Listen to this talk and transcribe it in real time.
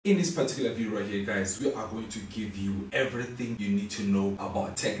In this particular video right here, guys, we are going to give you everything you need to know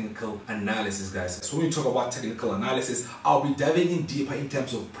about technical analysis, guys. So when we talk about technical analysis, I'll be diving in deeper in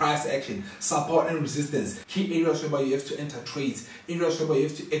terms of price action, support and resistance, key areas where you have to enter trades, areas where you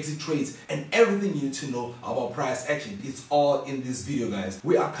have to exit trades, and everything you need to know about price action. It's all in this video, guys.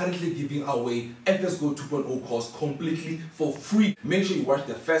 We are currently giving away FX GOAT 2.0 course completely for free. Make sure you watch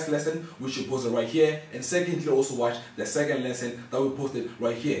the first lesson, which we posted right here, and secondly, also watch the second lesson that we posted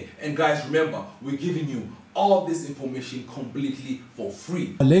right here. And guys, remember, we're giving you all this information completely for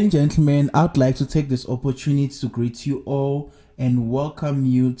free. Ladies and gentlemen, I'd like to take this opportunity to greet you all and welcome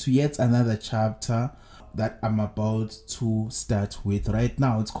you to yet another chapter that I'm about to start with right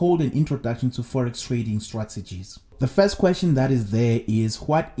now. It's called an introduction to forex trading strategies. The first question that is there is,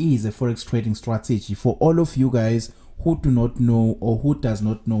 what is a forex trading strategy? For all of you guys who do not know or who does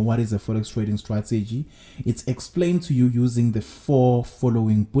not know what is a forex trading strategy, it's explained to you using the four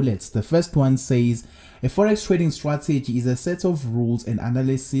following bullets. The first one says a forex trading strategy is a set of rules and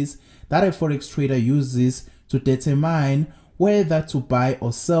analysis that a forex trader uses to determine whether to buy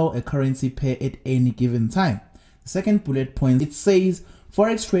or sell a currency pair at any given time. The second bullet point, it says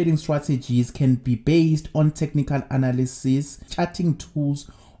forex trading strategies can be based on technical analysis, charting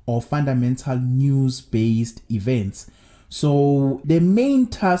tools, or fundamental news-based events. So the main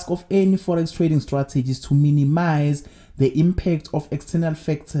task of any forex trading strategy is to minimize the impact of external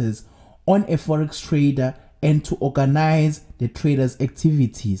factors on a forex trader and to organize the trader's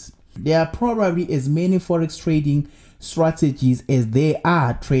activities. There are probably as many forex trading strategies as there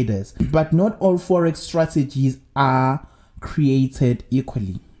are traders, but not all forex strategies are created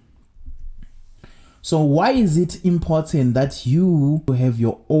equally. So why is it important that you have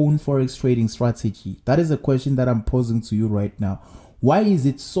your own forex trading strategy? That is a question that I'm posing to you right now. Why is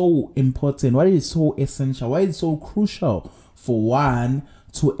it so important? Why is it so essential? Why is it so crucial for one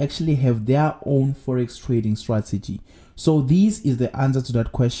to actually have their own forex trading strategy? So this is the answer to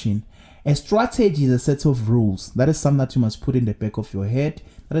that question. A strategy is a set of rules. That is something that you must put in the back of your head.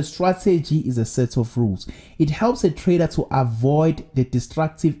 That a strategy is a set of rules. It helps a trader to avoid the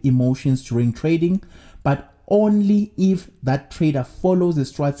destructive emotions during trading, but only if that trader follows the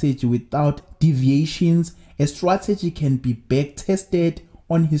strategy without deviations. A strategy can be back tested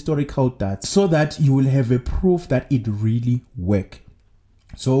on historical data so that you will have a proof that it really works.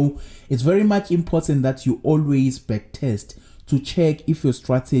 So it's very much important that you always back test to check if your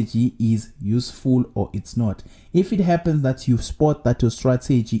strategy is useful or it's not. If it happens that you spot that your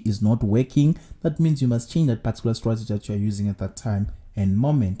strategy is not working, that means you must change that particular strategy that you are using at that time and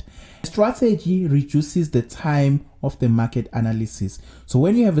moment. Strategy reduces the time of the market analysis. So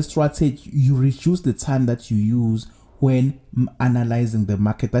when you have a strategy, you reduce the time that you use when analyzing the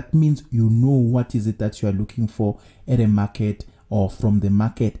market. That means you know what is it that you are looking for at a market or from the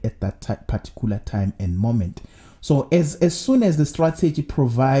market at that particular time and moment. So as soon as the strategy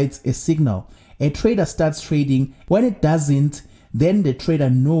provides a signal, a trader starts trading. When it doesn't, then the trader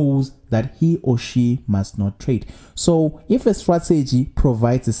knows that he or she must not trade. So if a strategy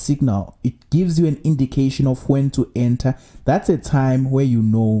provides a signal, it gives you an indication of when to enter. That's a time where you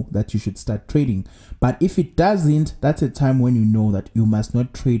know that you should start trading. But if it doesn't, that's a time when you know that you must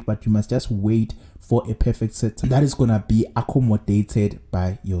not trade, but you must just wait for a perfect set that is going to be accommodated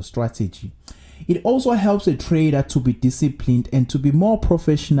by your strategy. It also helps a trader to be disciplined and to be more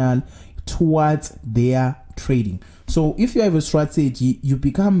professional towards their trading. So if you have a strategy, you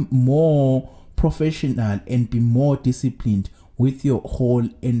become more professional and be more disciplined with your whole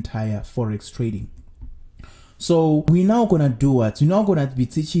entire forex trading. So we're now gonna do what? We're now gonna be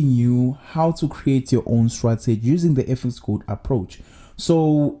teaching you how to create your own strategy using the FX GOAT approach.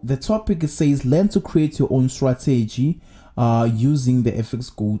 So the topic says learn to create your own strategy using the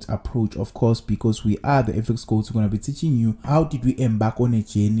FX GOAT approach, of course, because we are the FX GOAT. We're going to be teaching you how did we embark on a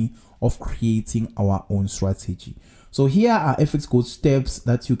journey of creating our own strategy. So here are FX GOAT steps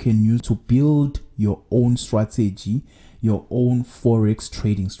that you can use to build your own strategy, your own forex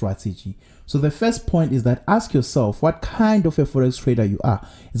trading strategy. So the first point is that ask yourself what kind of a forex trader you are.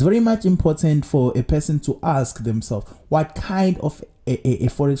 It's very much important for a person to ask themselves what kind of a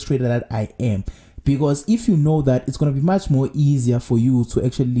forex trader that I am. Because if you know that, it's going to be much more easier for you to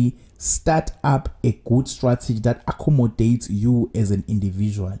actually start up a good strategy that accommodates you as an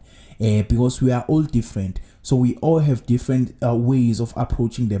individual. Because we are all different. So we all have different ways of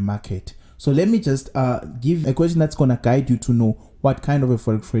approaching the market. So let me just give a question that's going to guide you to know what kind of a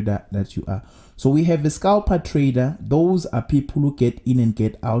forex trader that you are. So we have a scalper trader. Those are people who get in and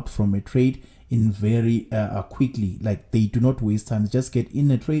get out from a trade in very quickly. Like, they do not waste time, just get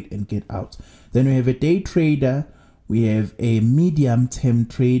in a trade and get out. Then we have a day trader, we have a medium term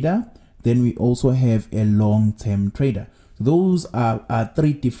trader, then we also have a long term trader. Those are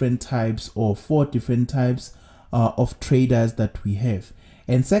three different types or four different types of traders that we have.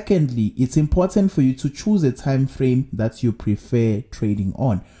 And secondly, it's important for you to choose a time frame that you prefer trading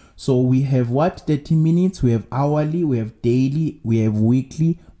on. So we have 30 minutes, we have hourly, we have daily, we have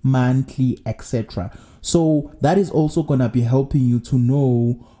weekly, monthly, etc. So that is also going to be helping you to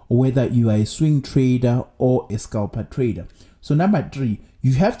know whether you are a swing trader or a scalper trader. So number 3,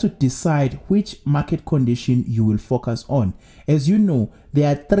 you have to decide which market condition you will focus on. As you know,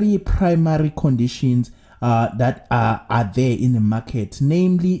 there are 3 primary conditions that are there in the market.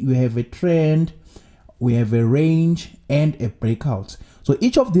 Namely, you have a trend, we have a range, and a breakout. So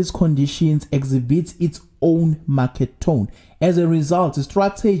each of these conditions exhibits its own market tone. As a result, a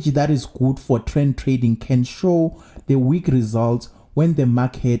strategy that is good for trend trading can show the weak results when the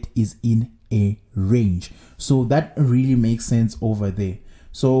market is in a range. So that really makes sense over there.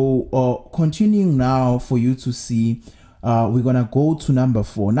 So continuing now for you to see, we're gonna go to number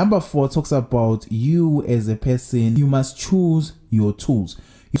 4. Number 4 talks about you as a person. You must choose your tools.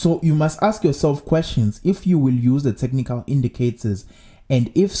 So you must ask yourself questions if you will use the technical indicators, and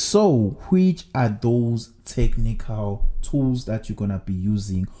if so, which are those technical tools that you're gonna be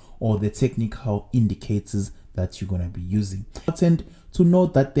using, or the technical indicators that you're gonna be using. It's important to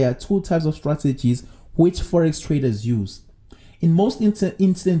note that there are 2 types of strategies which forex traders use. In most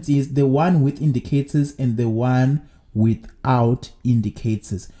instances, the one with indicators and the one without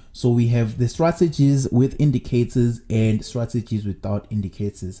indicators. So we have the strategies with indicators and strategies without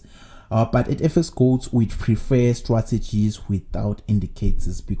indicators. But at FX GOAT, we prefer strategies without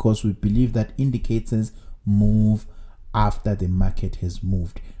indicators because we believe that indicators move after the market has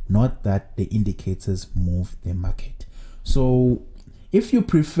moved, not that the indicators move the market. So if you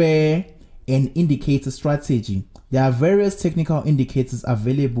prefer an indicator strategy, there are various technical indicators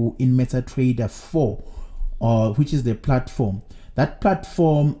available in MetaTrader 4, which is the platform. That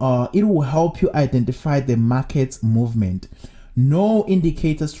platform, it will help you identify the market's movement. No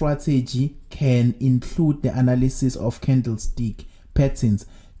indicator strategy can include the analysis of candlestick patterns,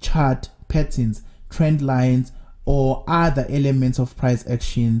 chart patterns, trend lines, or other elements of price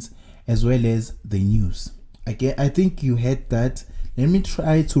actions, as well as the news. Again, I think you heard that. Let me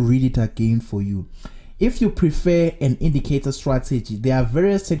try to read it again for you. If you prefer an indicator strategy, there are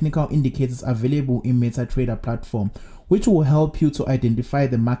various technical indicators available in MetaTrader platform, which will help you to identify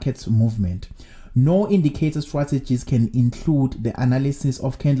the market's movement. No indicator strategies can include the analysis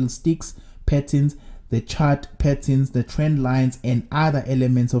of candlesticks, patterns, the chart patterns, the trend lines, and other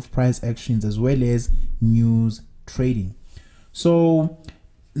elements of price actions, as well as news trading. So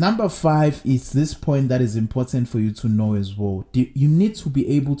number 5 is this point that is important for you to know as well. You need to be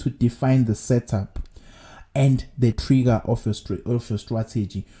able to define the setup and the trigger of your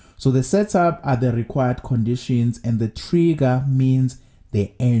strategy. So the setup are the required conditions, and the trigger means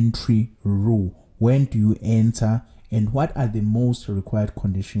the entry rule. When do you enter, and what are the most required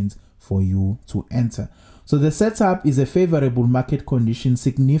conditions for you to enter? So the setup is a favorable market condition,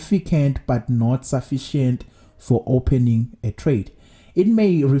 significant but not sufficient for opening a trade. It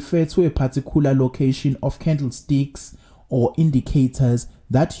may refer to a particular location of candlesticks or indicators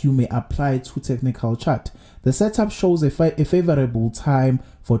that you may apply to technical chart. The setup shows a favorable time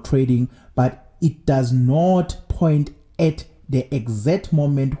for trading, but it does not point at the exact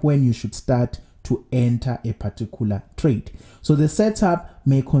moment when you should start to enter a particular trade. So the setup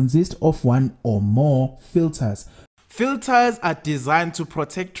may consist of one or more filters. Filters are designed to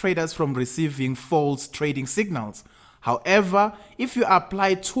protect traders from receiving false trading signals. However, if you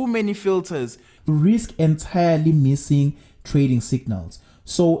apply too many filters, you risk entirely missing trading signals.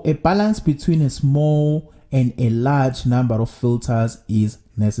 So a balance between a small and a large number of filters is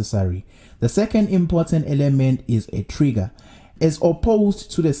necessary. The second important element is a trigger. As opposed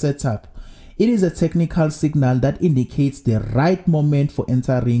to the setup, it is a technical signal that indicates the right moment for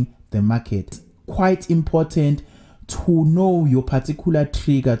entering the market. Quite important to know your particular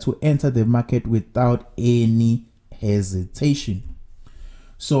trigger to enter the market without any hesitation.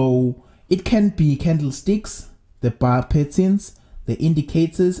 So it can be candlesticks, the bar patterns, the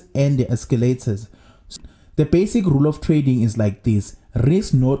indicators, and the escalators. The basic rule of trading is like this: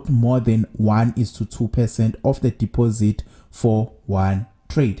 risk not more than 1:2% of the deposit for one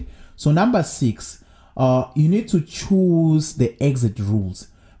trade. So number 6, you need to choose the exit rules.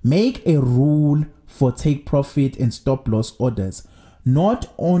 Make a rule for take profit and stop loss orders,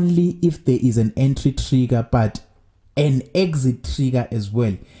 not only if there is an entry trigger, but an exit trigger as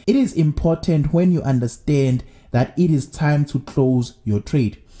well. It is important when you understand that it is time to close your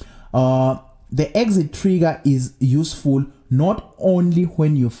trade. the exit trigger is useful not only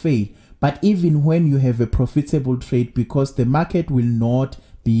when you fail, but even when you have a profitable trade, because the market will not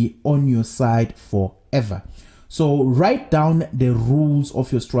be on your side forever. So write down the rules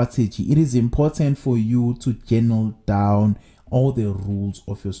of your strategy. It is important for you to journal down all the rules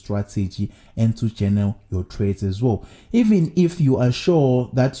of your strategy and to journal your trades as well. Even if you are sure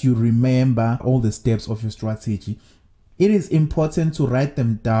that you remember all the steps of your strategy, it is important to write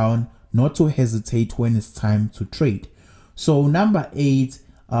them down, not to hesitate when it's time to trade. So number 8,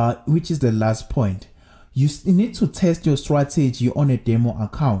 which is the last point, you need to test your strategy on a demo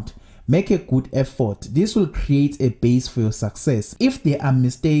account. Make a good effort. This will create a base for your success. If there are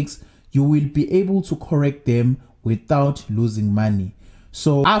mistakes, you will be able to correct them without losing money.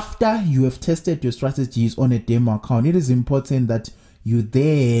 So after you have tested your strategies on a demo account, it is important that you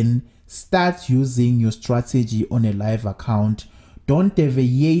then start using your strategy on a live account. Don't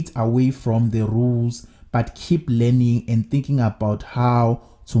deviate away from the rules, but keep learning and thinking about how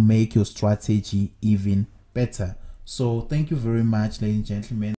to make your strategy even better. So thank you very much, ladies and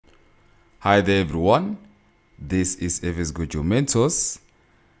gentlemen. Hi there everyone, this is FX GOAT your mentors.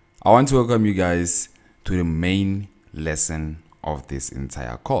 I want to welcome you guys to the main lesson of this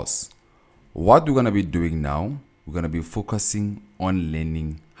entire course. What we're going to be doing now, we're going to be focusing on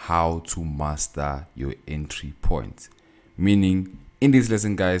learning how to master your entry point. Meaning, in this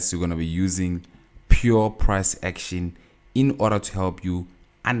lesson guys, you're going to be using pure price action in order to help you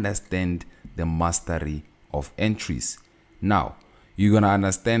understand the mastery of entries. Now, you're going to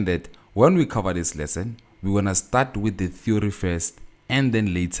understand that when we cover this lesson, we're going to start with the theory first, and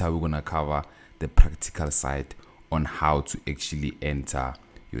then later we're going to cover the practical side on how to actually enter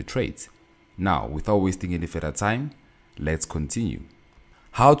your trades. Now, without wasting any further time, let's continue.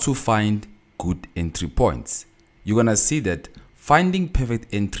 How to find good entry points. You're going to see that finding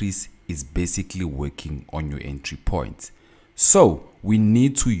perfect entries is basically working on your entry points. So we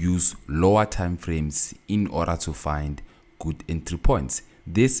need to use lower time frames in order to find good entry points.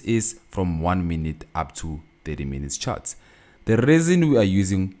 This is from 1 minute up to 30 minutes charts. The reason we are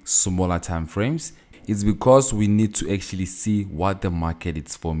using smaller time frames is because we need to actually see what the market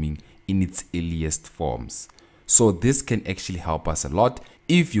is forming in its earliest forms. So this can actually help us a lot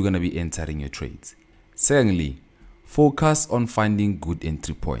if you're going to be entering your trades. Secondly, focus on finding good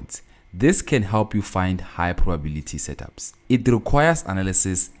entry points. This can help you find high probability setups. It requires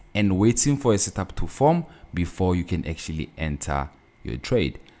analysis and waiting for a setup to form before you can actually enter your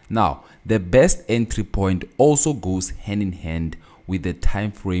trade. Now, the best entry point also goes hand in hand with the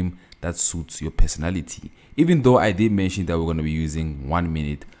time frame that suits your personality. Even though I did mention that we're going to be using 1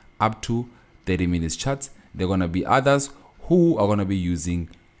 minute up to 30 minutes charts, there are going to be others who are going to be using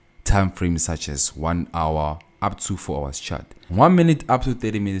time frames such as 1 hour up to 4 hours chart. 1 minute up to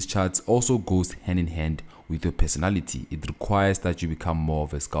 30 minutes charts also goes hand in hand with your personality. It requires that you become more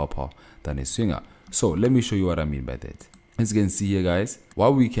of a scalper than a swinger. So let me show you what I mean by that. As you can see here guys,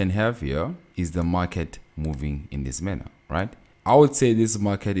 what we can have here is the market moving in this manner, right? I would say this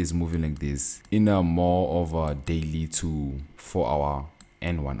market is moving like this in a more of a daily to 4 hour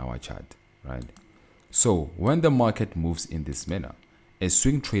and 1 hour chart, right? So when the market moves in this manner, a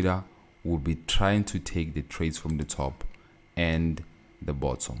swing trader will be trying to take the trades from the top and the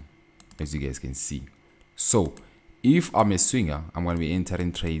bottom, as you guys can see. So if I'm a swinger, I'm going to be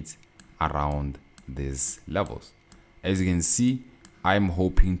entering trades around these levels. As you can see, I'm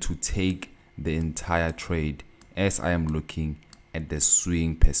hoping to take the entire trade as I am looking at the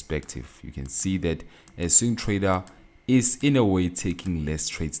swing perspective. You can see that a swing trader is in a way taking less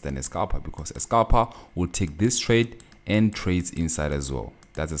trades than a scalper, because a scalper will take this trade and trades inside as well.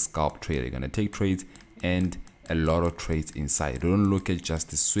 That's a scalp trader. You're going to take trades and a lot of trades inside. Don't look at just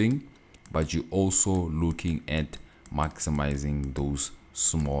the swing, but you're also looking at maximizing those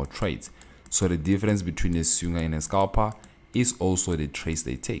small trades. So the difference between a swinger and a scalper is also the trades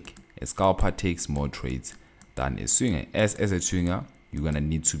they take. A scalper takes more trades than a swinger. As a swinger, you're going to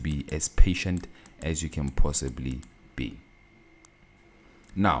need to be as patient as you can possibly be.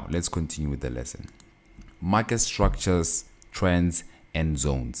 Now, let's continue with the lesson. Market structures, trends, and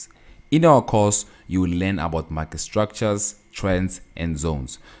zones. In our course, you will learn about market structures, trends, and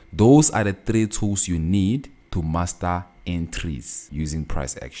zones. Those are the 3 tools you need to master entries using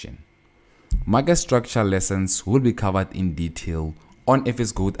price action. Market structure lessons will be covered in detail on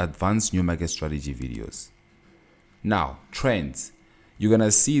FX GOAT Advanced New Market Strategy videos. Now, trends. You're going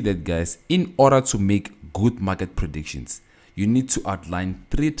to see that guys, in order to make good market predictions, you need to outline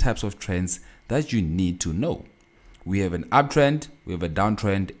 3 types of trends that you need to know. We have an uptrend, we have a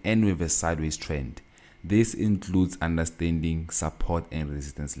downtrend, and we have a sideways trend. This includes understanding support and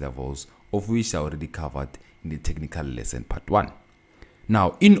resistance levels of which I already covered in the technical lesson part 1.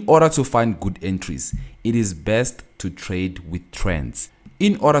 Now, in order to find good entries, it is best to trade with trends.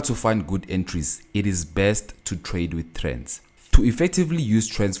 In order to find good entries, it is best to trade with trends. To effectively use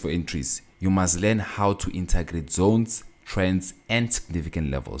trends for entries, you must learn how to integrate zones, trends, and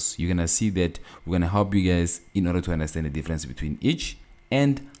significant levels. You're gonna see that we're gonna help you guys in order to understand the difference between each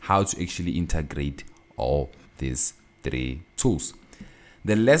and how to actually integrate all these 3 tools.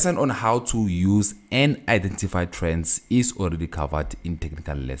 The lesson on how to use and identify trends is already covered in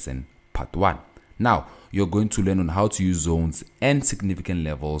technical lesson part 1. Now, you're going to learn on how to use zones and significant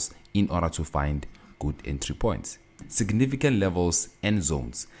levels in order to find good entry points. Significant levels and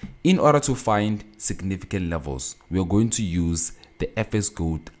zones. In order to find significant levels, we are going to use the FX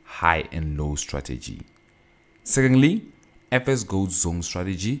GOAT high and low strategy. Secondly, FX GOAT zone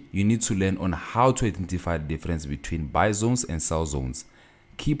strategy, you need to learn on how to identify the difference between buy zones and sell zones.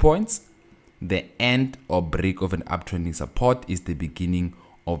 Key points: the end or break of an uptrending support is the beginning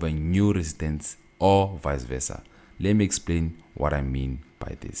of a new resistance, or vice versa. Let me explain what I mean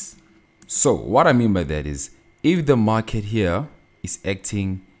by this. So what I mean by that is, if the market here is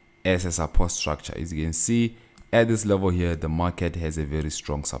acting as a support structure, as you can see at this level here, the market has a very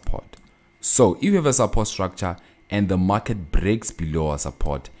strong support. So if you have a support structure and the market breaks below a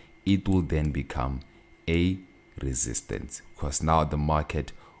support, it will then become a resistance, because now the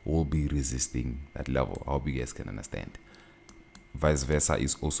market will be resisting that level. I hope you guys can understand. Vice versa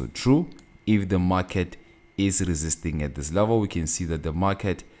is also true. If the market is resisting at this level, we can see that the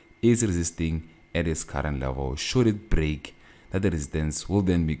market is resisting at its current level. Should it break, that the resistance will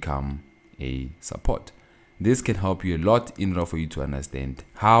then become a support. This can help you a lot in order for you to understand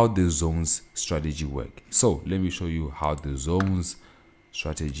how the zones strategy work. So let me show you how the zones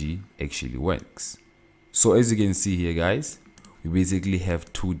strategy actually works. So as you can see here, guys, we basically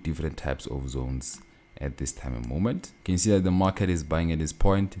have 2 different types of zones at this time and moment. You can see that the market is buying at this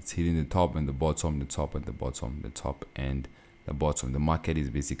point. It's hitting the top and the bottom, the top and the bottom, the top and the bottom. The market is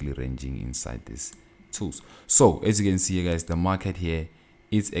basically ranging inside these tools. So as you can see here, guys, the market here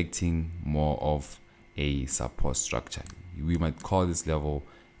is acting more of a support structure. We might call this level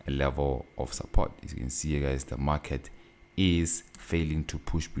a level of support. As you can see here, guys, the market is failing to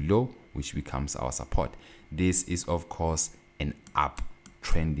push below, which becomes our support. This is of course an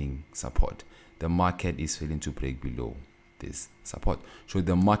uptrending support. The market is failing to break below this support. Should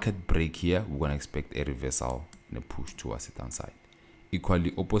the market break here, we're going to expect a reversal and a push towards the downside.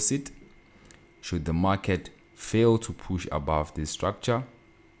 Equally opposite, should the market fail to push above this structure,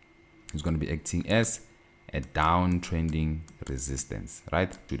 it's going to be acting as a downtrending resistance,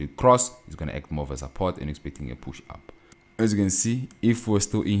 right? Should it cross, it's going to act more of a support and expecting a push up. As you can see, if we're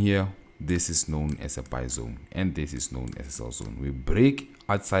still in here, this is known as a buy zone and this is known as a sell zone. We break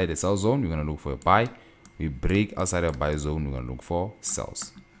outside the sell zone, we're going to look for a buy. We break outside a buy zone, we're going to look for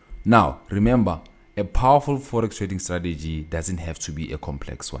sells. Now, remember, a powerful forex trading strategy doesn't have to be a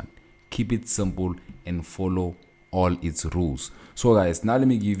complex one. Keep it simple and follow all its rules. So guys, now let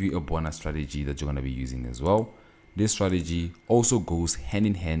me give you a bonus strategy that you're going to be using as well. This strategy also goes hand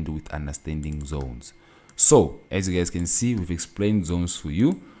in hand with understanding zones. So as you guys can see, we've explained zones for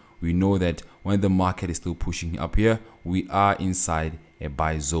you. We know that when the market is still pushing up here, we are inside a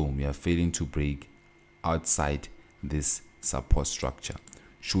buy zone. We are failing to break outside this support structure.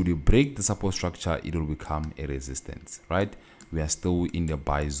 Should it break the support structure, it will become a resistance, right? We are still in the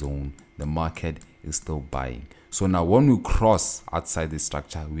buy zone. The market is still buying. So now when we cross outside this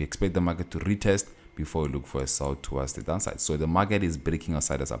structure, we expect the market to retest before we look for a sell towards the downside. So the market is breaking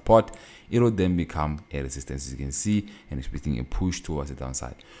outside the support, it will then become a resistance, as you can see, and expecting a push towards the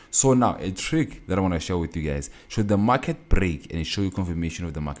downside. So now a trick that I want to share with you guys: should the market break and show you confirmation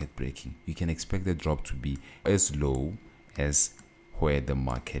of the market breaking, you can expect the drop to be as low as where the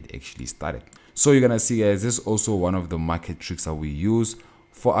market actually started. So you're gonna see, guys, this is also one of the market tricks that we use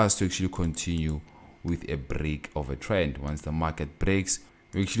for us to actually continue with a break of a trend. Once the market breaks,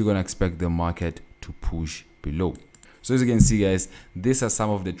 we're actually gonna expect the market to push below. So as you can see, guys, these are some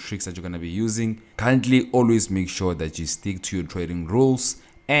of the tricks that you're going to be using. Kindly always make sure that you stick to your trading rules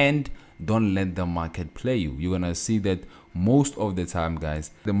and don't let the market play you. You're going to see that most of the time, guys,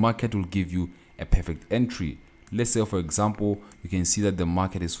 the market will give you a perfect entry. Let's say, for example, you can see that the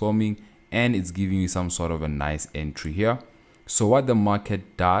market is forming and it's giving you some sort of a nice entry here. So what the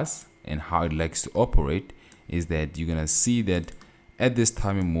market does and how it likes to operate is that you're going to see that at this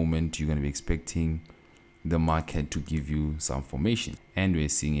time and moment, you're going to be expecting the market to give you some formation, and we're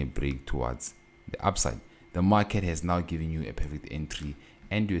seeing a break towards the upside. The market has now given you a perfect entry,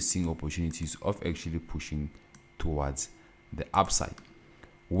 and you're seeing opportunities of actually pushing towards the upside.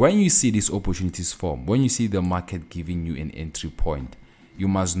 when you see these opportunities form, when you see the market giving you an entry point, you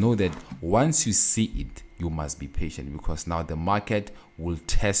must know that once you see it, you must be patient, because now the market will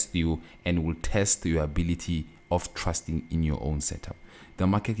test you and will test your ability of trusting in your own setup. The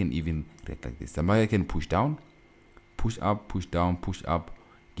market can even react like this. The market can push down, push up, push down, push up,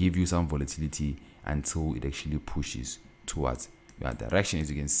 give you some volatility until it actually pushes towards your direction.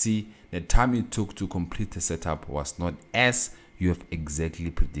 As you can see, the time it took to complete the setup was not as you have exactly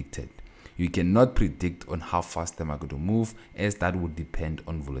predicted. You cannot predict on how fast the market will move, as that would depend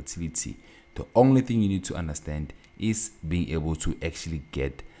on volatility. The only thing you need to understand is being able to actually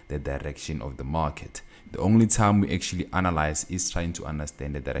get the direction of the market. The only time we actually analyze is trying to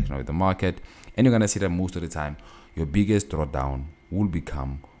understand the direction of the market, and you're gonna see that most of the time your biggest drawdown will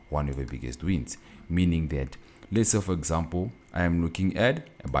become one of your biggest wins. Meaning that, let's say for example, I am looking at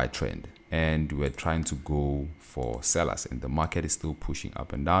a buy trend and we're trying to go for sellers, and the market is still pushing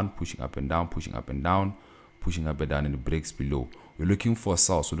up and down, pushing up and down, pushing up and down, pushing up and down, and it breaks below. We're looking for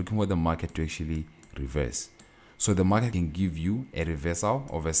sales. We're looking for the market to actually reverse. So the market can give you a reversal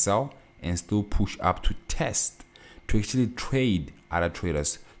of a sell and still push up to test, to actually trade other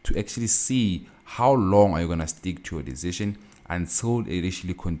traders, to actually see how long are you going to stick to your decision until it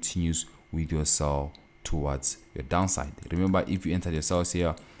actually continues with your sell towards your downside. Remember, if you enter your sales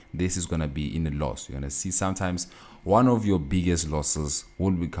here, this is going to be in a loss. You're going to see sometimes one of your biggest losses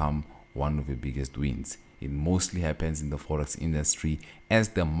will become one of your biggest wins. It mostly happens in the forex industry, as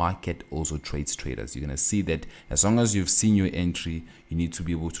the market also trades traders. You're going to see that as long as you've seen your entry, you need to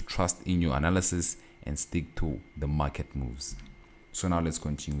be able to trust in your analysis and stick to the market moves. So now let's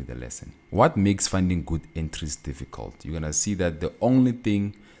continue with the lesson. What makes finding good entries difficult? You're going to see that the only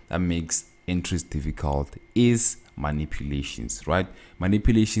thing that makes entries difficult is manipulations, right?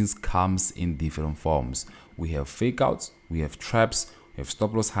 Manipulations comes in different forms. We have fake outs, we have traps, we have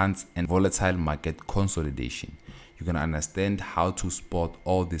stop loss hunts, and volatile market consolidation. You're going to understand how to spot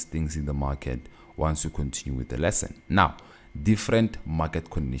all these things in the market once you continue with the lesson. Now, different market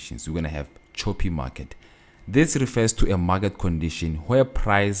conditions. We're going to have choppy market. This refers to a market condition where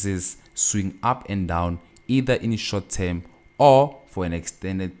prices swing up and down either in short term or for an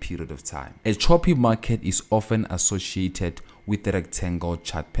extended period of time. A choppy market is often associated with the rectangle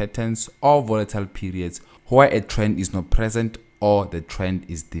chart patterns or volatile periods where a trend is not present or the trend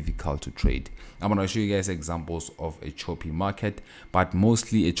is difficult to trade. I'm going to show you guys examples of a choppy market, but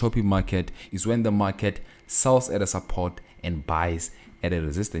mostly a choppy market is when the market sells at a support and buys at a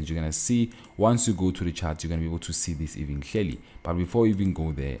resistance. You're going to see, once you go to the chart, you're going to be able to see this even clearly. But before you even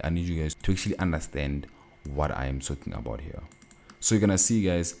go there, I need you guys to actually understand what I am talking about here. So you're going to see,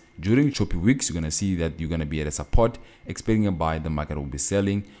 guys, during choppy weeks, you're going to see that you're going to be at a support, expecting a buy, the market will be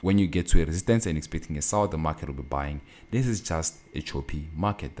selling. When you get to a resistance and expecting a sell, the market will be buying. This is just a choppy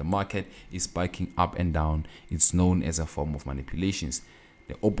market. The market is spiking up and down. It's known as a form of manipulations.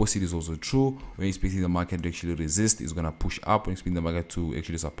 The opposite is also true. When you're expecting the market to actually resist, it's going to push up. When you're expecting the market to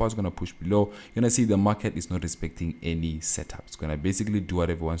actually support, it's going to push below. You're going to see the market is not respecting any setup. It's going to basically do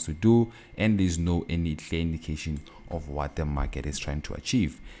whatever it wants to do, and there's no any clear indication of what the market is trying to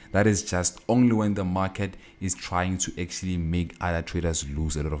achieve. That is just only when the market is trying to actually make other traders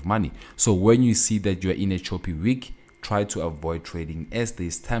lose a lot of money. So when you see that you're in a choppy week, try to avoid trading, as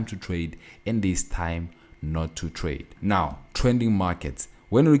there's time to trade and there's time not to trade. Now, trending markets.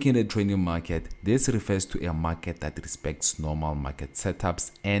 When looking at a trending market, this refers to a market that respects normal market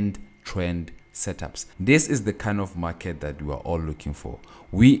setups and trend setups. This is the kind of market that we are all looking for.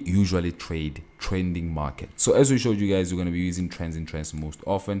 We usually trade trending markets. So as we showed you guys, we're going to be using trends and trends most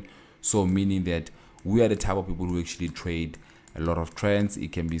often. So meaning that we are the type of people who actually trade a lot of trends.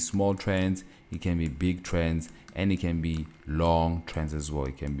 It can be small trends, it can be big trends, and it can be long trends as well.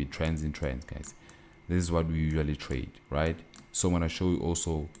 It can be trends in trends, guys. This is what we usually trade, right? So I'm going to show you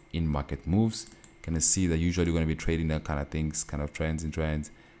also in market moves. You're going to see that usually we're going to be trading that kind of things, kind of trends and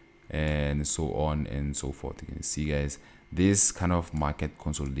trends, and so on and so forth. You can see, guys, this kind of market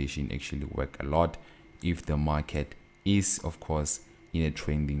consolidation actually work a lot if the market is, of course, in a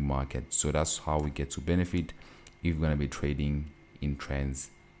trending market. So that's how we get to benefit if we're going to be trading in trends.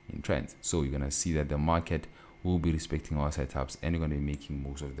 So you're going to see that the market will be respecting our setups, and you're going to be making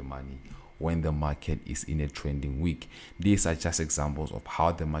most of the money when the market is in a trending week. These are just examples of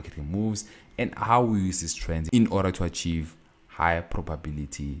how the market moves and how we use these trends in order to achieve high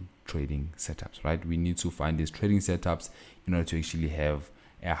probability trading setups, right? We need to find these trading setups in order to actually have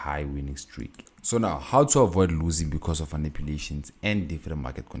a high winning streak. So now, how to avoid losing because of manipulations and different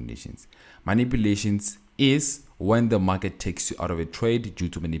market conditions. Manipulations is when the market takes you out of a trade due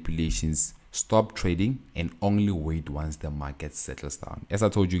to manipulations stop trading and only wait once the market settles down. As I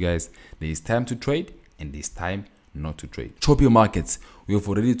told you guys, there is time to trade and there's time not to trade. Choppy markets, we have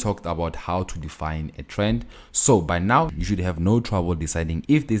already talked about how to define a trend. So by now you should have no trouble deciding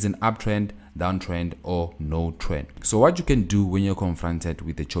if there's an uptrend, downtrend, or no trend. So what you can do when you're confronted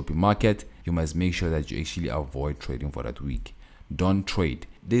with a choppy market, you must make sure that you actually avoid trading for that week. Don't trade.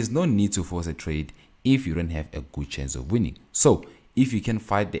 There's no need to force a trade if you don't have a good chance of winning. So if you can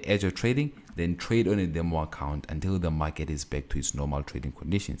fight the edge of trading, then trade on a demo account until the market is back to its normal trading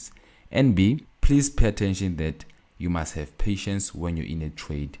conditions. And B, please pay attention that you must have patience when you're in a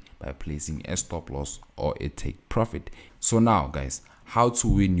trade by placing a stop loss or a take profit. So now guys, how to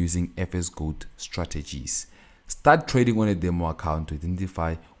win using FX GOAT strategies. Start trading on a demo account to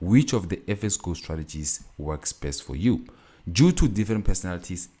identify which of the FX GOAT strategies works best for you. Due to different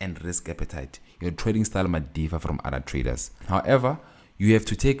personalities and risk appetite, your trading style might differ from other traders. However, you have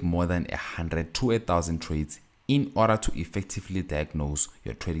to take more than 100 to 1,000 trades in order to effectively diagnose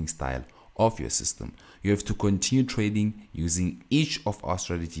your trading style of your system. You have to continue trading using each of our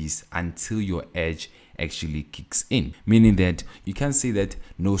strategies until your edge actually kicks in, meaning that you can't say that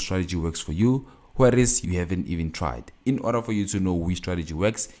no strategy works for you, whereas you haven't even tried. In order for you to know which strategy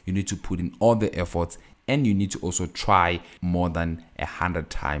works, you need to put in all the efforts, and you need to also try more than 100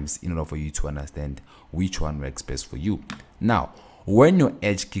 times in order for you to understand which one works best for you. Now, when your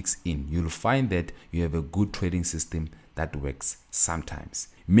edge kicks in, you'll find that you have a good trading system that works sometimes.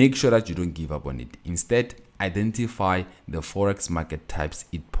 Make sure that you don't give up on it. Instead, identify the forex market types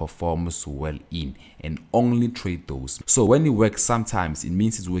it performs well in and only trade those. So when it works sometimes, it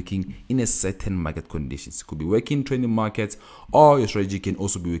means it's working in a certain market conditions. It could be working in trending markets, or your strategy can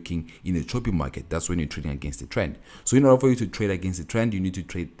also be working in a choppy market. That's when you're trading against the trend. So in order for you to trade against the trend, you need to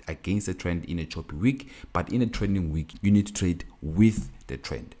trade against the trend in a choppy week, but in a trending week, you need to trade with the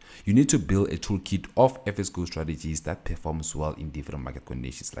trend. You need to build a toolkit of FX GOAT strategies that performs well in different market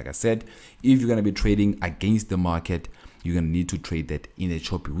conditions. Like I said, if you're going to be trading against the market, you're going to need to trade that in a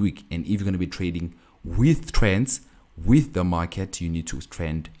choppy week. And if you're going to be trading with trends with the market, you need to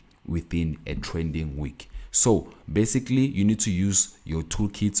trend within a trending week. So basically, you need to use your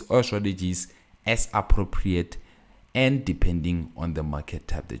toolkits or strategies as appropriate and depending on the market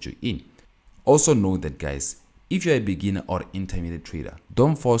type that you're in. Also know that, guys, if you're a beginner or intermediate trader,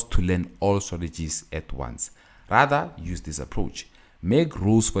 don't force to learn all strategies at once. Rather, use this approach. Make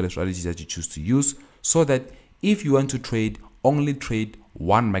rules for the strategies that you choose to use so that if you want to trade, only trade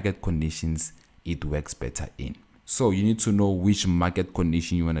one market conditions it works better in. So you need to know which market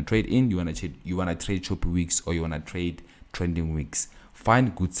condition you want to trade in. You want to trade choppy weeks, or you want to trade trending weeks.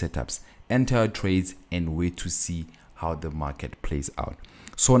 Find good setups, enter your trades, and wait to see how the market plays out.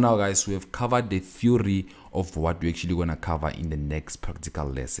 So now guys, we have covered the theory of what we're actually going to cover in the next practical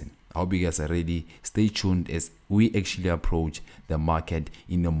lesson. I hope you guys are ready. Stay tuned as we actually approach the market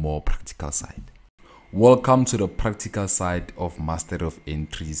in a more practical side. Welcome to the practical side of Mastery of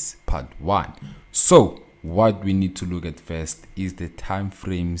Entries Part 1. So what we need to look at first is the time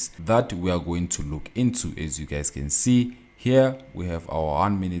frames that we are going to look into. As you guys can see, here we have our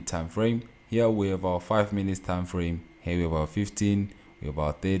 1 minute time frame. Here we have our 5 minutes time frame. Here we have our 15, we have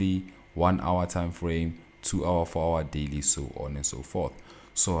our 30, 1 hour time frame, 2 hour, 4 hour daily, so on and so forth.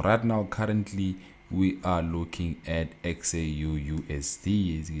 So right now, currently, we are looking at XAU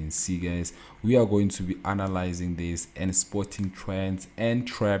USD. As you can see, guys, we are going to be analyzing this and spotting trends and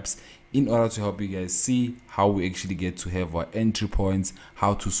traps in order to help you guys see how we actually get to have our entry points,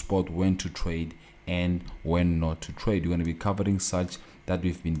 how to spot when to trade and when not to trade. We're going to be covering such that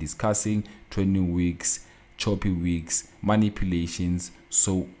we've been discussing: trending weeks, choppy weeks, manipulations,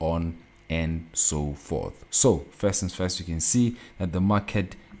 so on and so forth. So first things first, you can see that the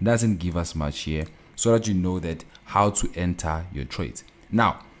market doesn't give us much here, so that you know that how to enter your trades.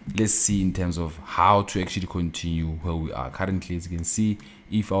 Now let's see in terms of how to actually continue where we are currently. As you can see,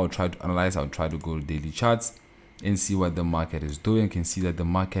 if I will try to analyze, I'll try to go to daily charts and see what the market is doing. You can see that the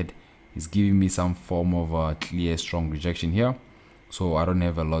market is giving me some form of a clear strong rejection here, so I don't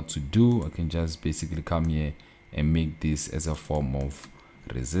have a lot to do. I can just basically come here and make this as a form of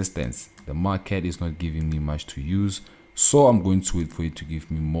resistance. The market is not giving me much to use, so I'm going to wait for it to give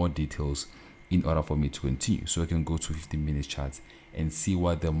me more details in order for me to continue. So I can go to 15-minute charts and see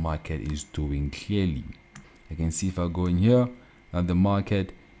what the market is doing clearly. I can see if I go in here that the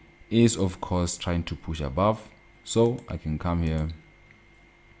market is of course trying to push above, so I can come here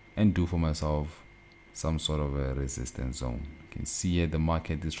and do for myself some sort of a resistance zone. You can see here the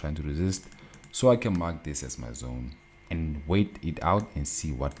market is trying to resist, so I can mark this as my zone and wait it out and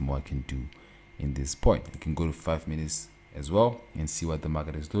see what more I can do in this point. I can go to 5 minutes as well and see what the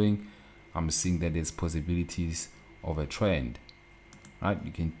market is doing. I'm seeing that there's possibilities of a trend, right?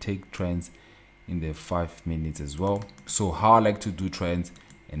 You can take trends in the 5 minutes as well. So how I like to do trends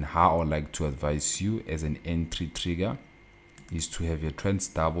and how I like to advise you as an entry trigger is to have your trends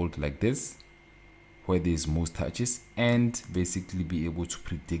doubled like this, where there's most touches, and basically be able to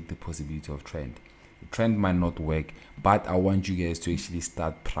predict the possibility of trend. The trend might not work, but I want you guys to actually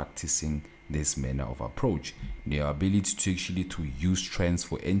start practicing this manner of approach. The ability to actually to use trends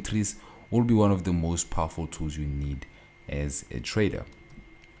for entries will be one of the most powerful tools you need as a trader.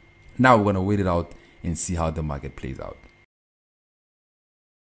 Now we're going to wait it out and see how the market plays out.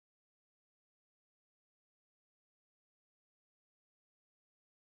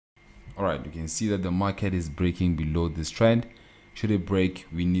 All right, you can see that the market is breaking below this trend. Should it break,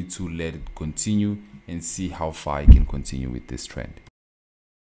 we need to let it continue and see how far it can continue with this trend.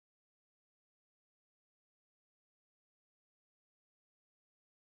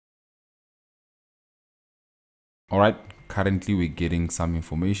 All right, currently we're getting some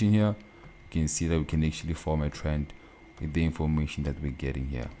information here. You can see that we can actually form a trend with the information that we're getting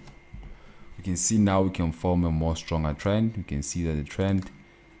here. You can see now we can form a more stronger trend. You can see that the trend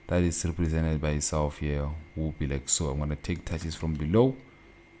that is represented by itself here will be like so. I'm going to take touches from below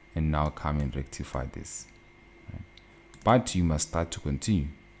and now come and rectify this. Right. But you must start to continue.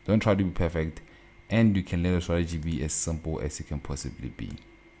 Don't try to be perfect, and you can let the strategy be as simple as it can possibly be.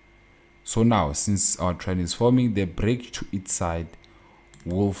 So now, since our trend is forming, the break to its side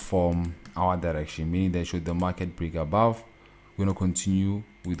will form our direction, meaning that should the market break above, we're going to continue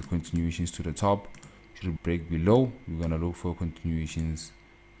with continuations to the top. Should it break below, we're going to look for continuations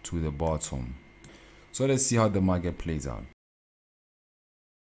to the bottom. So let's see how the market plays out.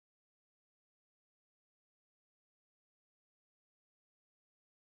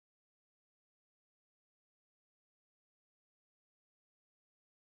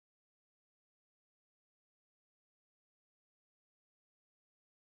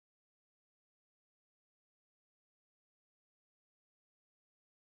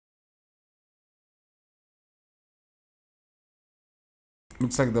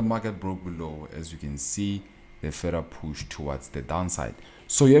 Looks like the market broke below. As you can see, the further push towards the downside.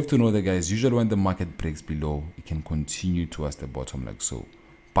 So you have to know that, guys, usually when the market breaks below, it can continue towards the bottom like so.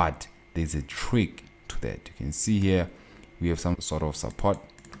 But there's a trick to that. You can see here we have some sort of support.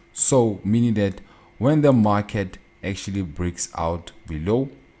 So meaning that when the market actually breaks out below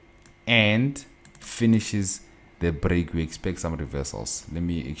and finishes the break, we expect some reversals. Let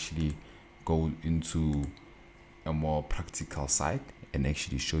me actually go into a more practical side and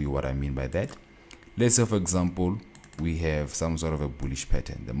actually show you what I mean by that. Let's say, for example, we have some sort of a bullish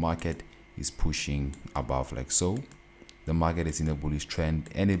pattern. The market is pushing above like so. The market is in a bullish trend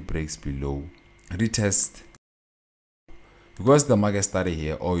and it breaks below. Retest. Because the market started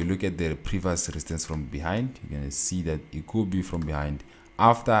here, or you look at the previous resistance from behind, you're going to see that it could be from behind.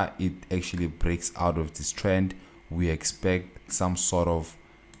 After it actually breaks out of this trend, we expect some sort of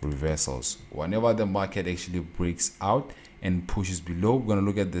reversals. Whenever the market actually breaks out and pushes below, we're going to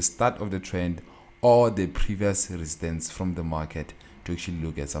look at the start of the trend or the previous resistance from the market to actually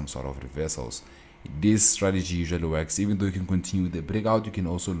look at some sort of reversals. This strategy usually works. Even though you can continue the breakout, you can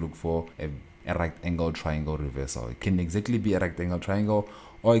also look for a right angle triangle reversal. It can exactly be a right angle triangle,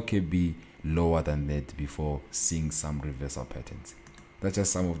 or it could be lower than that before seeing some reversal patterns. That's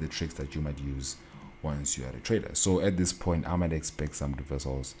just some of the tricks that you might use once you are a trader. So at this point, I might expect some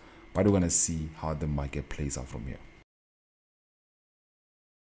reversals, but we're going to see how the market plays out from here.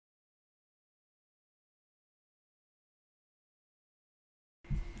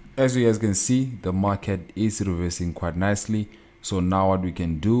 As you guys can see, the market is reversing quite nicely. So now what we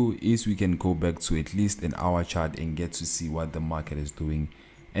can do is we can go back to at least an hour chart and get to see what the market is doing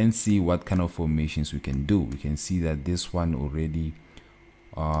and see what kind of formations we can do. We can see that this one already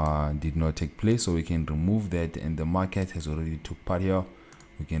did not take place, so we can remove that, and the market has already took part here.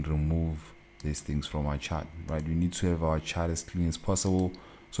 We can remove these things from our chart, right? We need to have our chart as clean as possible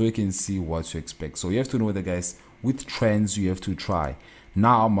so you can see what to expect. So you have to know that, guys, with trends you have to try.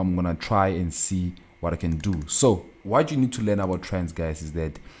 Now I'm gonna try and see what I can do. So what you need to learn about trends, guys, is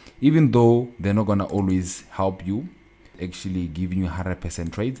that even though they're not gonna always help you actually giving you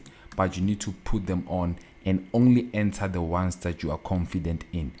 100% trades, but you need to put them on and only enter the ones that you are confident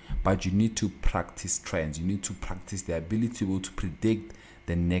in. But you need to practice trends. You need to practice the ability to be able to predict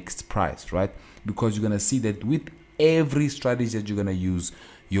the next price, right? Because you're gonna see that with every strategy that you're gonna use,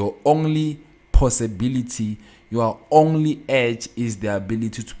 your only possibility, your only edge is the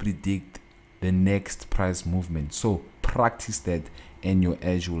ability to predict the next price movement. So practice that and your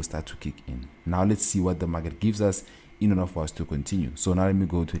edge will start to kick in. Now let's see what the market gives us in order for us to continue. So now let me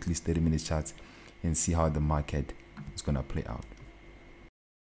go to at least 30-minute charts and see how the market is going to play out.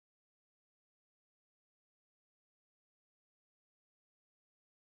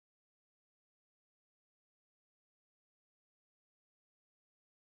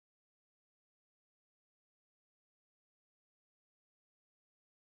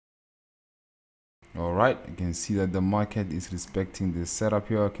 All right, you can see that the market is respecting this setup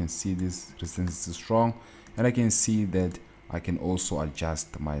here. I can see this resistance is strong, and I can see that I can also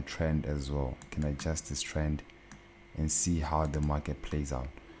adjust my trend as well. I can adjust this trend and see how the market plays out.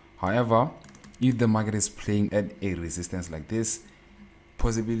 However, if the market is playing at a resistance like this,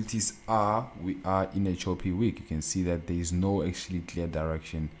 possibilities are we are in a choppy week. You can see that there is no actually clear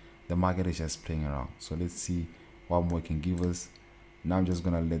direction. The market is just playing around. So let's see what more it can give us. Now I'm just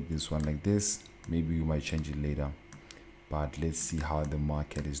gonna let this one like this. Maybe we might change it later, but let's see how the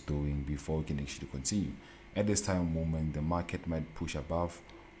market is doing before we can actually continue. At this time moment, the market might push above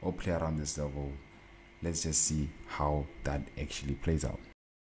or play around this level. Let's just see how that actually plays out.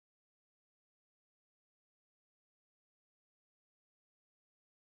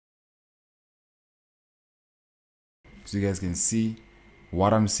 So you guys can see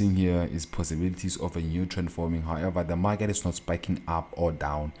what I'm seeing here is possibilities of a new trend forming. However, the market is not spiking up or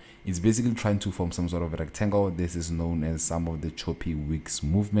down. It's basically trying to form some sort of a rectangle. This is known as some of the choppy wicks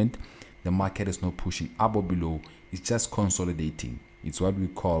movement. The market is not pushing up or below. It's just consolidating. It's what we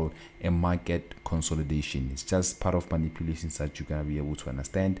call a market consolidation. It's just part of manipulations that you're going to be able to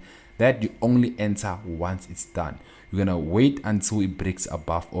understand, that you only enter once it's done. You're going to wait until it breaks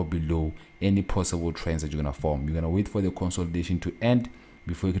above or below any possible trends that you're going to form. You're going to wait for the consolidation to end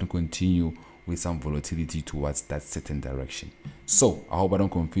before you can continue with some volatility towards that certain direction. So I hope I don't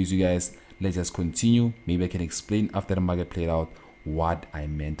confuse you guys. Let's just continue. Maybe I can explain after the market played out what I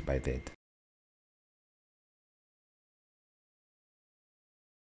meant by that.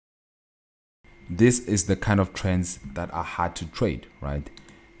 This is the kind of trends that are hard to trade, right?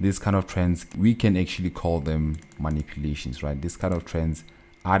 This kind of trends, we can actually call them manipulations, right? This kind of trends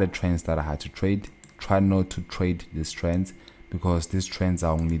are the trends that are hard to trade. Try not to trade these trends, because these trends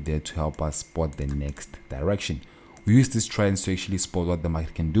are only there to help us spot the next direction. We use these trends to actually spot what the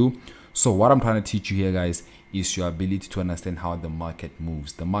market can do. So what I'm trying to teach you here, guys, is your ability to understand how the market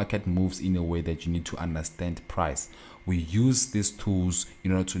moves. The market moves in a way that you need to understand price. We use these tools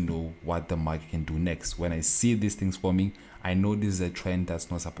in order to know what the market can do next. When I see these things forming, I know this is a trend that's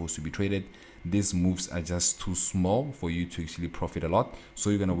not supposed to be traded. These moves are just too small for you to actually profit a lot. So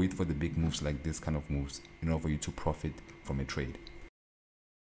you're going to wait for the big moves like this kind of moves in order for you to profit from a trade.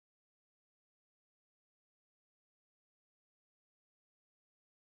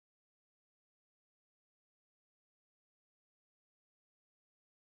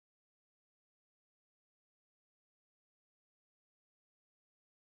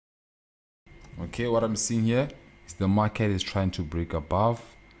 Okay, what I'm seeing here is the market is trying to break above.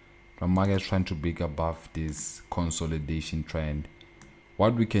 The market is trying to break above this consolidation trend.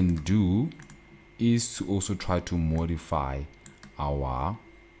 What we can do is to also try to modify our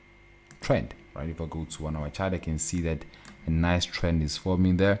trend, right? If I go to 1 hour chart, I can see that a nice trend is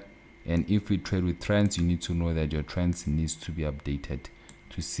forming there. And if we trade with trends, you need to know that your trends needs to be updated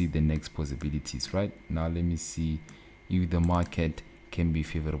to see the next possibilities, right? Now let me see if the market can be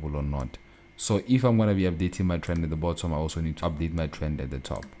favorable or not. So if I'm going to be updating my trend at the bottom, I also need to update my trend at the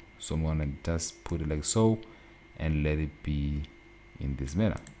top. So I'm going to just put it like so and let it be in this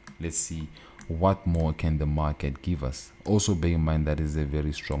manner. Let's see what more can the market give us. Also bear in mind that is a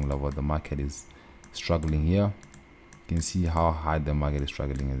very strong level. The market is struggling here. You can see how high the market is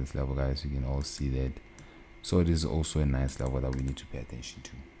struggling at this level, guys. You can all see that. So it is also a nice level that we need to pay attention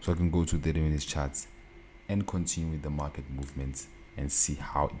to. So I can go to 30-minute charts and continue with the market movements and see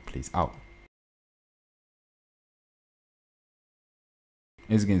how it plays out.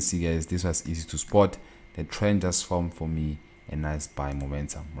 As you can see, guys, this was easy to spot. The trend just formed for me a nice buy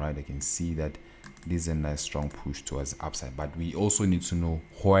momentum, right? I can see that this is a nice strong push towards the upside, but we also need to know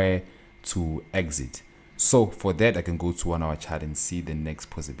where to exit. So for that, I can go to 1 hour chart and see the next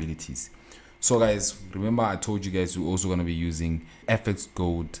possibilities. So guys, remember I told you guys we're also going to be using FX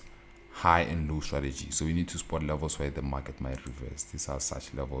GOAT high and low strategy. So we need to spot levels where the market might reverse. These are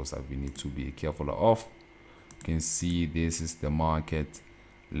such levels that we need to be careful of. You can see this is the market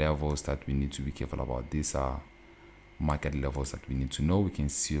levels that we need to be careful about. These are market levels that we need to know. We can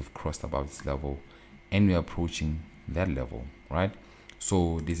see we've crossed above this level and we're approaching that level, right?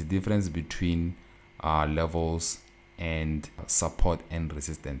 So there's a difference between levels and support and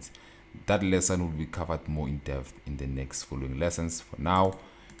resistance. That lesson will be covered more in depth in the next following lessons. For now,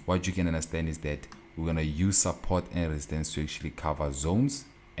 what you can understand is that we're going to use support and resistance to actually cover zones,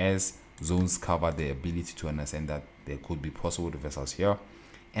 as zones cover the ability to understand that there could be possible reversals here,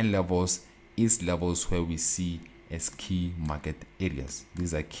 and levels is levels where we see as key market areas.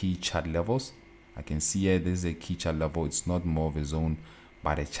 These are key chart levels. I can see here this is a key chart level. It's not more of a zone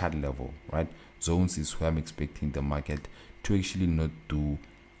but a chart level, right? Zones is where I'm expecting the market to actually not do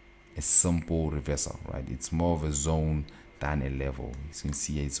a simple reversal, right? It's more of a zone than a level. You can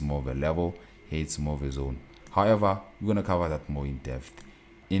see here it's more of a level, here it's more of a zone. However, we're going to cover that more in depth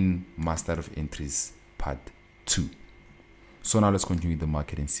in Master of Entries part 2. So now let's continue the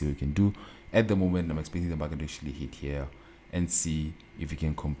market and see what we can do. At the moment, I'm expecting the market to actually hit here and see if we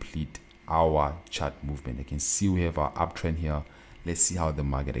can complete our chart movement. I can see we have our uptrend here. Let's see how the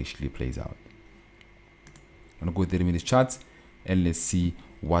market actually plays out. I'm going to go 30-minute charts and let's see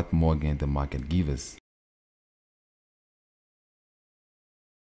what more can the market give us.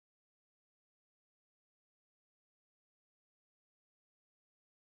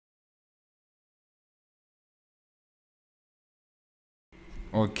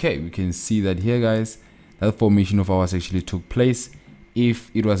 Okay, we can see that here, guys, that formation of ours actually took place. If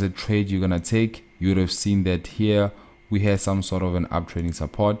it was a trade you're gonna take, you would have seen that here we had some sort of an uptrending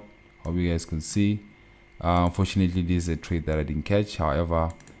support. Hope you guys can see. Unfortunately, this is a trade that I didn't catch.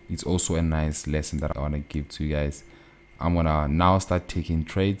 However, it's also a nice lesson that I want to give to you guys. I'm gonna now start taking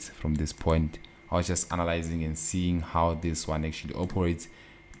trades from this point. I was just analyzing and seeing how this one actually operates,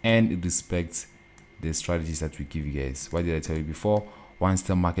 and it respects the strategies that we give you guys. What did I tell you before? Once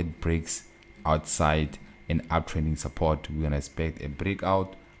the market breaks outside an uptrending support, we're gonna expect a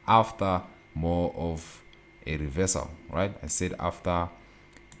breakout after more of a reversal, right? I said after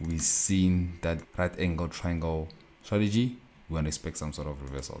we've seen that right angle triangle strategy, we're gonna expect some sort of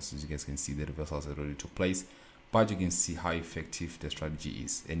reversals. As you guys can see, the reversals already took place, but you can see how effective the strategy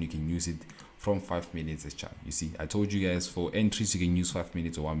is, and you can use it from 5 minutes as chart. You see, I told you guys for entries you can use 5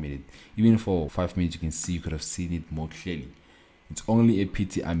 minutes or 1 minute. Even for 5 minutes, you can see you could have seen it more clearly. It's only a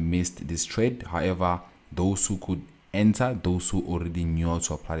pity I missed this trade. However, those who could enter, those who already knew how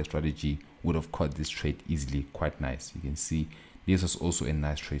to apply the strategy, would have caught this trade easily. Quite nice. You can see this was also a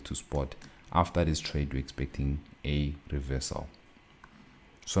nice trade to spot. After this trade, we're expecting a reversal.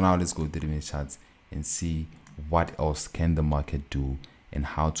 So now let's go to the 30-minute charts and see what else can the market do and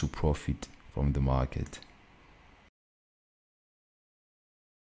how to profit from the market.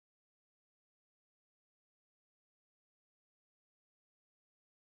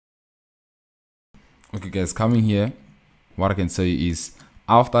 Okay guys, coming here, what I can tell you is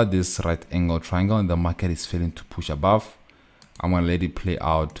after this right angle triangle and the market is failing to push above, I'm gonna let it play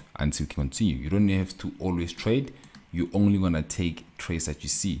out until we continue. You don't have to always trade. You only gonna take trades that you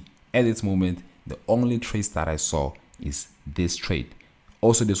see. At this moment, the only trades that I saw is this trade.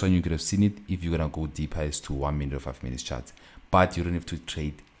 Also, this one you could have seen it if you're gonna go deeper as to 1 minute or 5 minutes charts, but you don't have to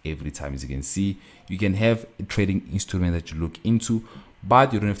trade every time. As you can see, you can have a trading instrument that you look into,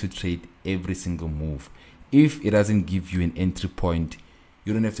 but you don't have to trade every single move. If it doesn't give you an entry point,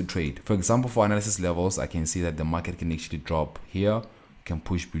 you don't have to trade. For example, for analysis levels, I can see that the market can actually drop here, can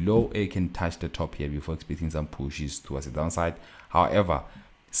push below, or it can touch the top here before expecting some pushes towards the downside. However,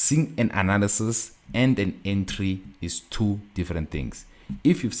 seeing an analysis and an entry is two different things.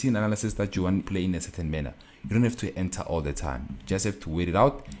 If you've seen analysis that you want to play in a certain manner, you don't have to enter all the time. You just have to wait it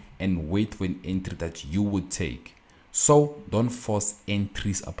out and wait for an entry that you would take. So don't force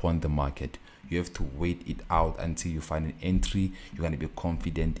entries upon the market. You have to wait it out until you find an entry you're going to be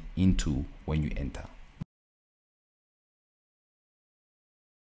confident into when you enter.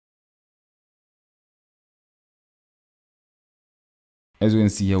 As you can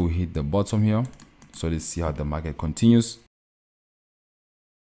see here, we hit the bottom here. So let's see how the market continues.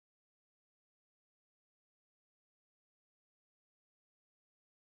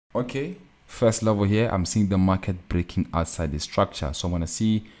 Okay, first level here, I'm seeing the market breaking outside the structure. So I'm going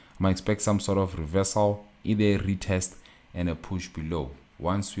to expect some sort of reversal, either a retest and a push below.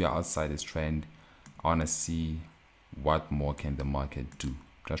 Once we are outside this trend, I want to see what more can the market do.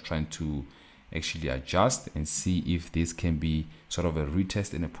 Just trying to actually adjust and see if this can be sort of a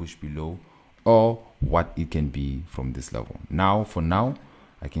retest and a push below, or what it can be from this level. Now, for now,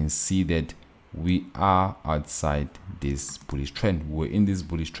 I can see that we are outside this bullish trend. We're in this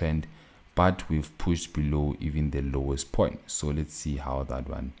bullish trend, but we've pushed below even the lowest point. So let's see how that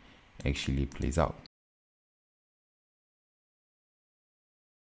one actually plays out.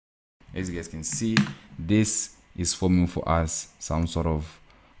 As you guys can see, this is forming for us some sort of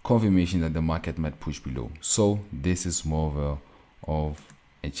confirmation that the market might push below. So this is more of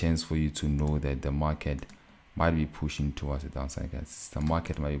a chance for you to know that the market might be pushing towards the downside, guys. The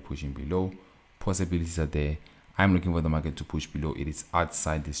market might be pushing below, possibilities are there. I'm looking for the market to push below. It is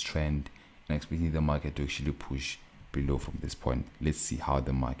outside this trend, and expecting the market to actually push below from this point. Let's see how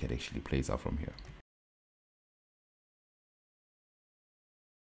the market actually plays out from here.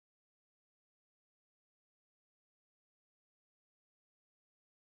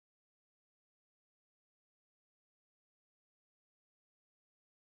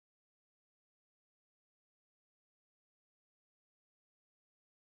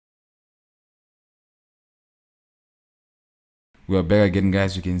 We are back again,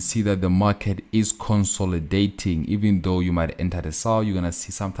 guys. You can see that the market is consolidating. Even though you might enter the sell, you're gonna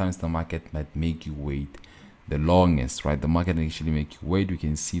see sometimes the market might make you wait the longest, right? The market actually make you wait. We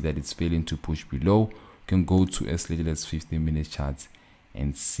can see that it's failing to push below. You can go to as little as 15-minute charts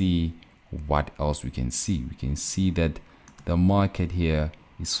and see what else we can see. We can see that the market here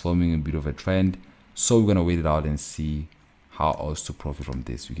is forming a bit of a trend, so we're gonna wait it out and see how else to profit from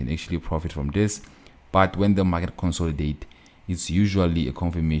this. We can actually profit from this, but when the market consolidate, it's usually a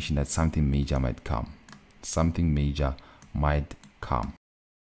confirmation that something major might come. Something major might come.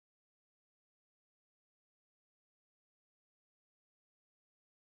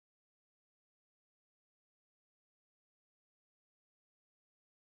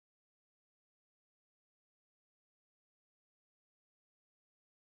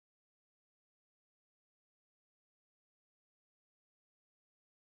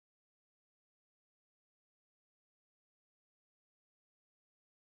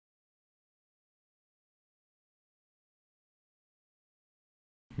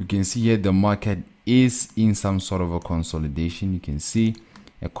 You can see here the market is in some sort of a consolidation. You can see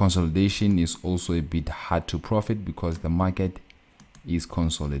a consolidation is also a bit hard to profit because the market is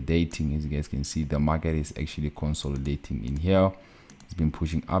consolidating. As you guys can see, the market is actually consolidating in here. It's been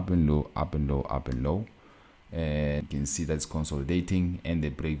pushing up and low, up and low, up and low, and you can see that it's consolidating, and the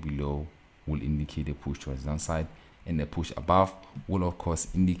break below will indicate a push towards the downside, and the push above will of course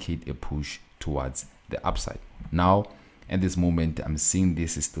indicate a push towards the upside. Now at this moment, I'm seeing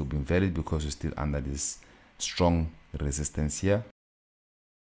this is still being valid because we're still under this strong resistance here.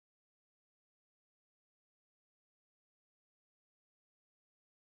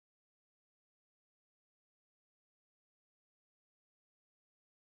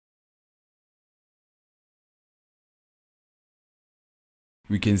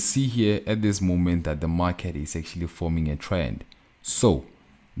 We can see here at this moment that the market is actually forming a trend. So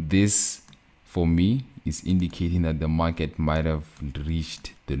this, for me, is indicating that the market might have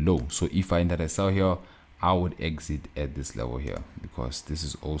reached the low. So if I enter a sell here, I would exit at this level here, because this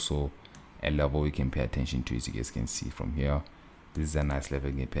is also a level we can pay attention to. As you guys can see from here, this is a nice level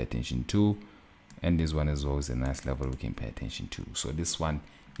we can pay attention to, and this one as well is a nice level we can pay attention to. So this one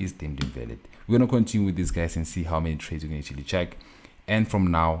is deemed invalid. We're going to continue with this, guys, and see how many trades we can actually check. And from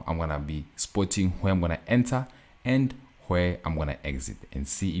now, I'm going to be spotting where I'm going to enter and where I'm going to exit, and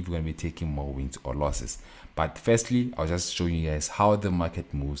see if we're going to be taking more wins or losses. But firstly, I'll just show you guys how the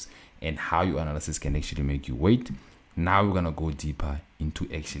market moves and how your analysis can actually make you wait. Now we're going to go deeper into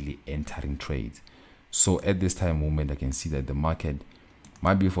actually entering trades. So at this time moment, I can see that the market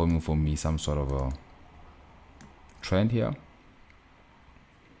might be forming for me some sort of a trend here.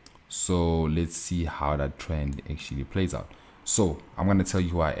 So let's see how that trend actually plays out. So I'm going to tell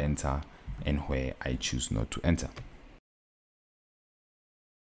you where I enter and where I choose not to enter.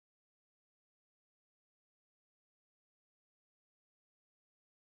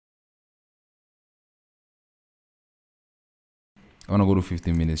 I want to go to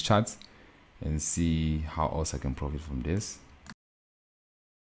 15 minutes charts and see how else I can profit from this.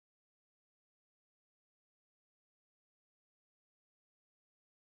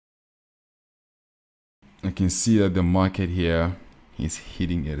 I can see that the market here is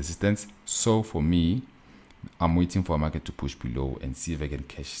hitting a resistance. So for me, I'm waiting for a market to push below and see if I can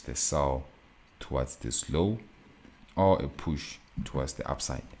catch the sell towards this low or a push towards the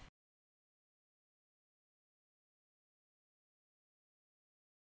upside.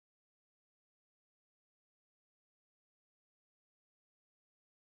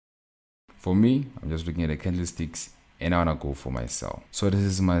 For me, I'm just looking at the candlesticks and I want to go for my sell. So this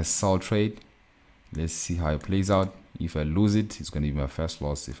is my sell trade. Let's see how it plays out. If I lose it, it's going to be my first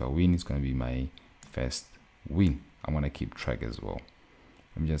loss. If I win, it's going to be my first win. I'm going to keep track as well.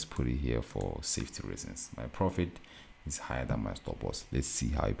 Let me just put it here for safety reasons. My profit is higher than my stop loss. Let's see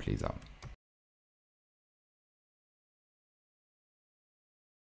how it plays out.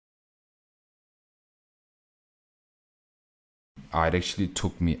 It actually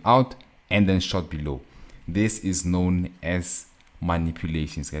took me out and then shot below. This is known as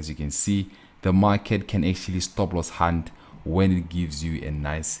manipulations. As you can see, the market can actually stop loss hunt when it gives you a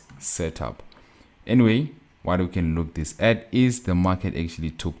nice setup. Anyway, what we can look this at is the market actually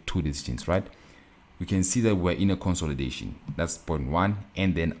took two decisions, right? We can see that we're in a consolidation. That's point one.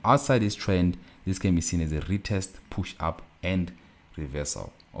 And then outside this trend, this can be seen as a retest, push up, and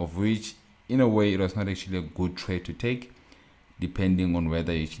reversal, of which in a way it was not actually a good trade to take, depending on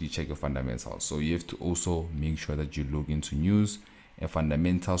whether you actually check your fundamentals. So you have to also make sure that you look into news. A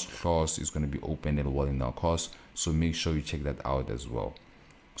fundamentals clause is going to be open and well in our course, so make sure you check that out as well.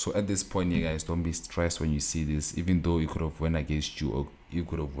 So at this point here, guys, don't be stressed when you see this. Even though it could have went against you or it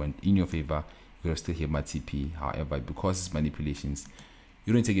could have went in your favor, you could have still hit my TP. However, because it's manipulations,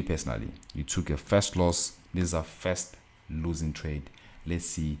 you don't take it personally. You took a first loss. This is our first losing trade. Let's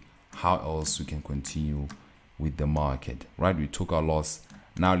see how else we can continue with the market, right? We took our loss.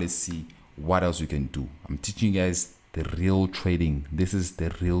 Now let's see what else we can do. I'm teaching you guys the real trading. This is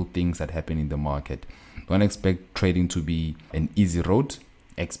the real things that happen in the market. Don't expect trading to be an easy road.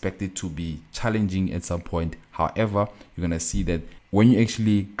 Expect it to be challenging at some point. However, you're gonna see that when you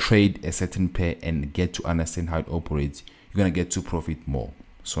actually trade a certain pair and get to understand how it operates, you're gonna get to profit more.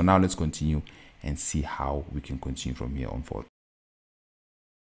 So now let's continue and see how we can continue from here on forth.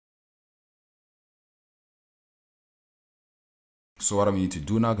 So what I need to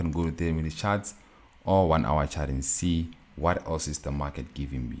do now, I can go to 30-minute charts or 1 hour chart and see what else is the market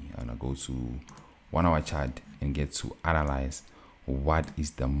giving me. I'm gonna go to 1 hour chart and get to analyze what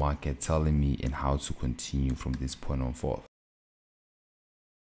is the market telling me and how to continue from this point on forth.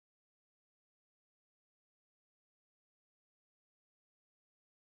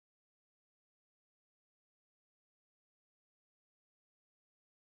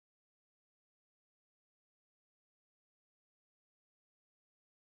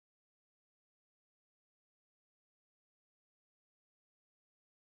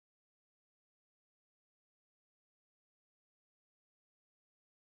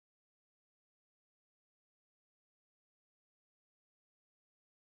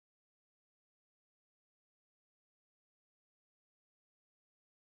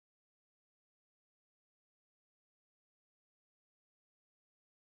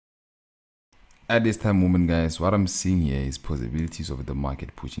 At this time moment, guys, what I'm seeing here is possibilities of the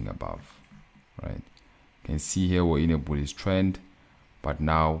market pushing above, right? You can see here we're in a bullish trend, but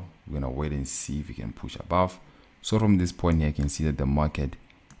now we're gonna wait and see if we can push above. So from this point here, you can see that the market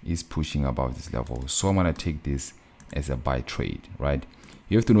is pushing above this level. So I'm gonna take this as a buy trade, right?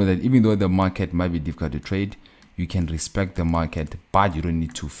 You have to know that even though the market might be difficult to trade, you can respect the market, but you don't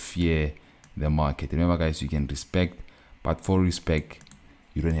need to fear the market. Remember, guys, you can respect, but for respect,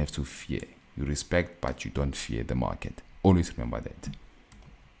 you don't have to fear. You respect, but you don't fear the market. Always remember that.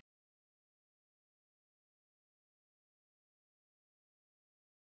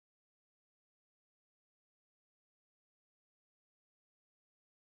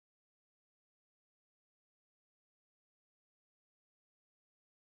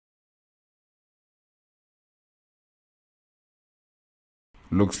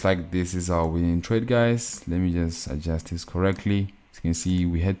 Looks like this is our winning trade, guys. Let me just adjust this correctly. As you can see,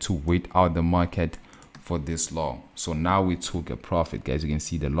 we had to wait out the market for this long. So now we took a profit, guys. You can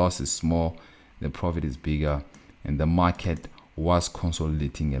see the loss is small, the profit is bigger, and the market was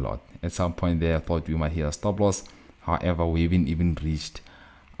consolidating a lot. At some point there, I thought we might hit a stop loss. However, we haven't even reached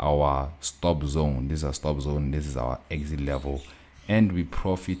our stop zone. This is our stop zone. This is our exit level, and we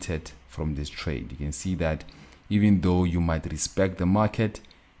profited from this trade. You can see that even though you might respect the market,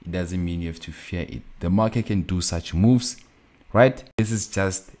 it doesn't mean you have to fear it. The market can do such moves, right? This is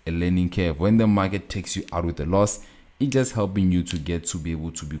just a learning curve. When the market takes you out with a loss, it's just helping you to get to be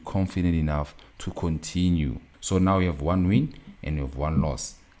able to be confident enough to continue. So now we have one win and we have one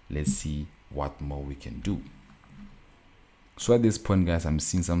loss. Let's see what more we can do. So at this point, guys, I'm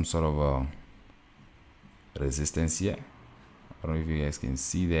seeing some sort of a resistance here. I don't know if you guys can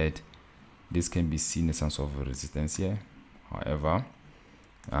see that. This can be seen as some sort of resistance here. However,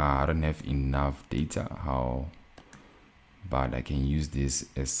 I don't have enough data but I can use this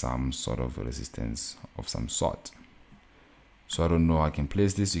as some sort of resistance of some sort. So I don't know how I can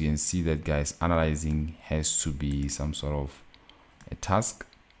place this. You can see that, guys, analyzing has to be some sort of a task.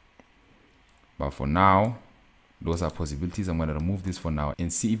 But for now, those are possibilities. I'm going to remove this for now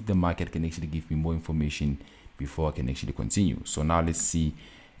and see if the market can actually give me more information before I can actually continue. So now let's see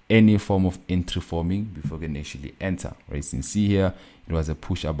any form of entry forming before we can actually enter. Right, you can see here it was a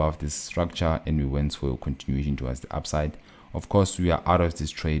push above this structure and we went for a continuation towards the upside. Of course, we are out of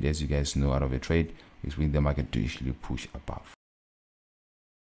this trade, as you guys know, out of a trade, which means the market to actually push above.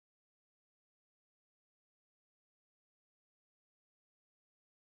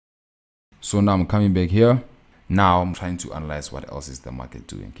 So now I'm coming back here. Now I'm trying to analyze what else is the market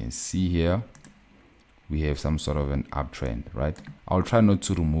doing. You can see here we have some sort of an uptrend, right? I'll try not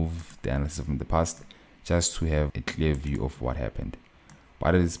to remove the analysis from the past, just to have a clear view of what happened.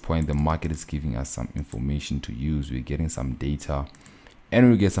 But at this point, the market is giving us some information to use. We're getting some data, and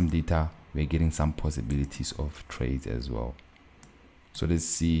when we get some data, we're getting some possibilities of trades as well. So let's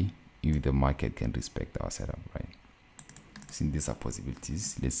see if the market can respect our setup, right? Since these are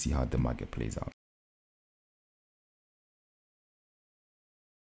possibilities, let's see how the market plays out.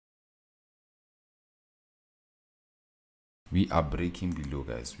 We are breaking below,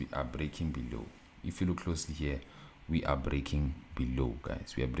 guys. We are breaking below. If you look closely here, we are breaking below,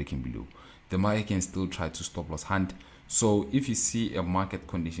 guys. We are breaking below. The market can still try to stop loss hunt. So if you see a market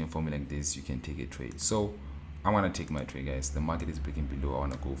condition for me like this, you can take a trade. So I want to take my trade, guys. The market is breaking below. I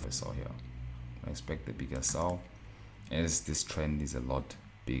want to go for a sell here. I expect a bigger sell, as this trend is a lot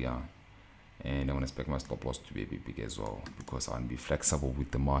bigger, and I want to expect my stop loss to be a bit big as well, because I want to be flexible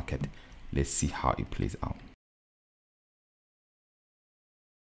with the market. Let's see how it plays out.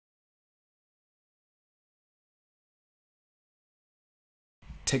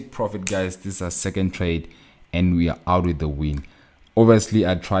 Take profit, guys. This is our second trade, and we are out with the win. Obviously,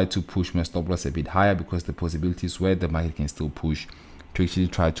 I tried to push my stop loss a bit higher, because the possibilities where the market can still push to actually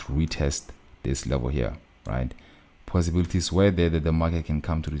try to retest this level here, right? Possibilities where there that the market can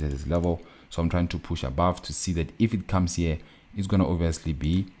come to retest this level. So I'm trying to push above to see that if it comes here, it's going to obviously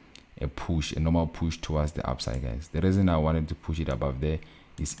be a push, a normal push towards the upside, guys. The reason I wanted to push it above there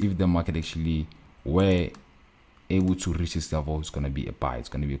is if the market actually were able to reach this level, it's going to be a buy. It's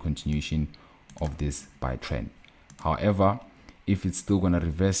going to be a continuation of this buy trend. However, if it's still going to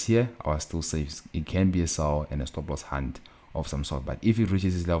reverse here, I will still say it can be a sell and a stop loss hunt of some sort. But if it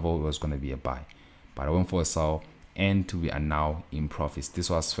reaches this level, it was going to be a buy. But I went for a sell, and we are now in profits. This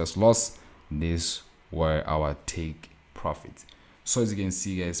was first loss. This were our take profits. So as you can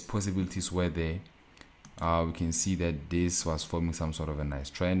see, guys, possibilities were there. We can see that this was forming some sort of a nice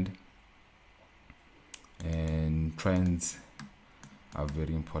trend, and trends are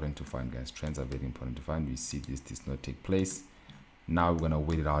very important to find, guys. Trends are very important to find. We see this does not take place. Now we're gonna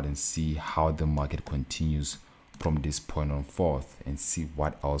wait it out and see how the market continues from this point on forth, and see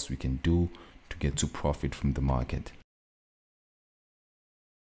what else we can do to get to profit from the market.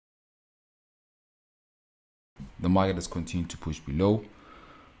 The market has continued to push below.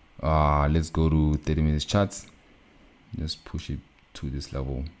 Let's go to 30 minutes charts. Just push it to this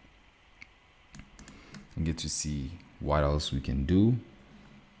level and get to see what else we can do.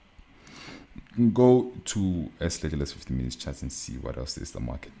 You can go to as little as 15 minutes charts and see what else is the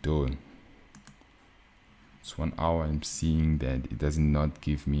market doing. It's 1 hour. I'm seeing that it does not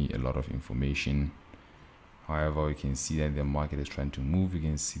give me a lot of information. However, you can see that the market is trying to move. You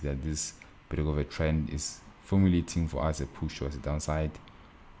can see that this bit of a trend is formulating for us a push towards the downside.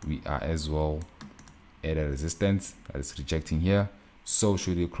 We are as well at a resistance that is rejecting here. So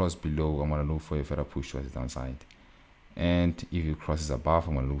should it cross below, I'm going to look for a further push towards the downside. And if it crosses above,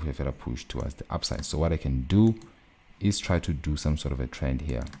 I'm going to look for a further push towards the upside. So what I can do is try to do some sort of a trend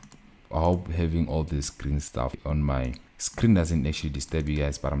here. I hope having all this green stuff on my screen doesn't actually disturb you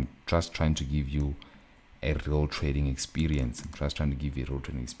guys, but I'm just trying to give you a real trading experience. I'm just trying to give you a real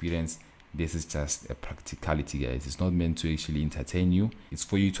trading experience. This is just a practicality, guys. It's not meant to actually entertain you. It's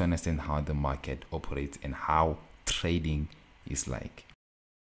for you to understand how the market operates and how trading is like.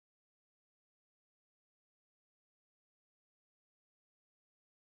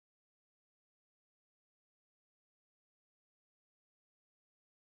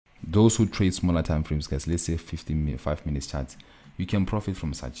 Those who trade smaller time frames, guys, let's say 5 minutes charts, you can profit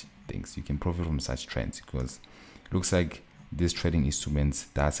from such things. You can profit from such trends, because it looks like this trading instruments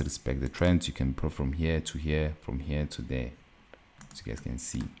does respect the trends. You can profit from here to here, from here to there, as you guys can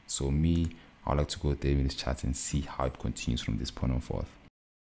see. So me, I like to go 30 minutes charts and see how it continues from this point on forth.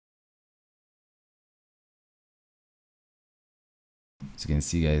 As you can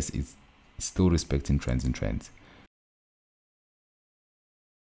see, guys, it's still respecting trends and trends.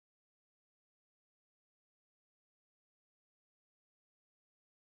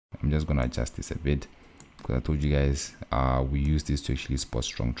 I'm just gonna adjust this a bit, because I told you guys we use this to actually spot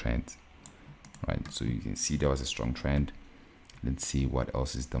strong trends, right? So you can see there was a strong trend. Let's see what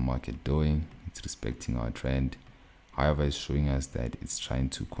else is the market doing. It's respecting our trend. However, it's showing us that it's trying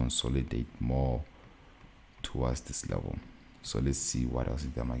to consolidate more towards this level. So let's see what else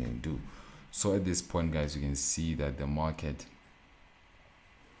is the market going to do. So at this point, guys, you can see that the market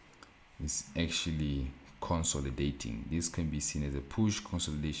is actually consolidating. This can be seen as a push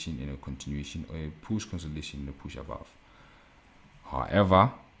consolidation and a continuation, or a push consolidation and a push above.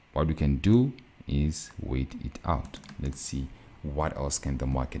 However, what we can do is wait it out. Let's see what else can the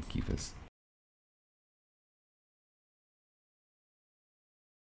market give us.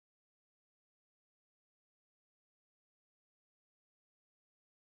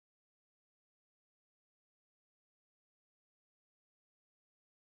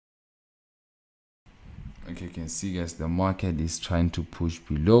 Okay, you can see guys, the market is trying to push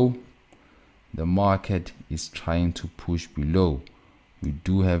below. The market is trying to push below. We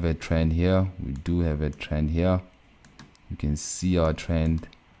do have a trend here. We do have a trend here. You can see our trend,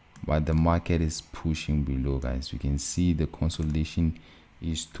 but the market is pushing below, guys. You can see the consolidation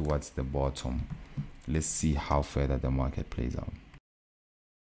is towards the bottom. Let's see how further the market plays out.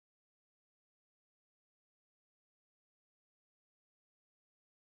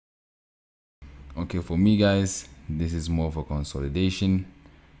 Okay, for me guys, this is more of a consolidation.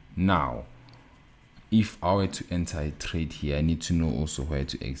 Now if I were to enter a trade here, I need to know also where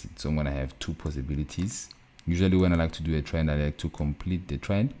to exit. So I'm gonna have two possibilities. Usually when I like to do a trend, I like to complete the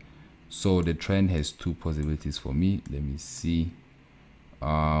trend. So the trend has two possibilities for me. Let me see.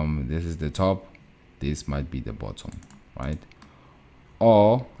 This is the top, this might be the bottom, right?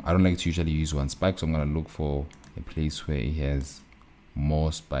 Or I don't like to usually use one spike, so I'm gonna look for a place where it has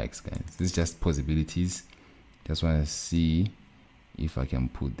more spikes, guys. This is just possibilities. Just want to see if I can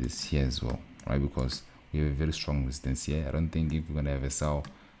put this here as well, right? Because we have a very strong resistance here. I don't think if we're gonna have a sell,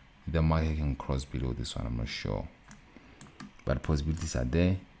 the market can cross below this one. I'm not sure, but possibilities are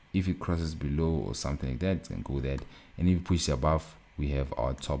there. If it crosses below or something like that, it can go there. And if it pushes above, we have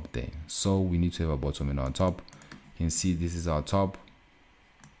our top there. So we need to have a bottom and our top. You can see this is our top,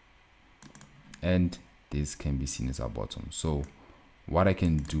 and this can be seen as our bottom. So what I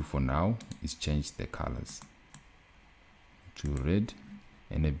can do for now is change the colors to red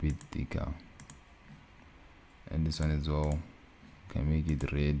and a bit thicker, and this one as well, can make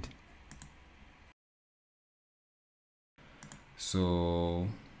it red. So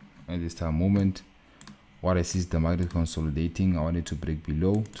at this time moment, what I see is the market consolidating. I want it to break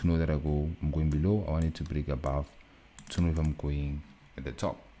below to know that I'm going below. I want it to break above to know if I'm going at the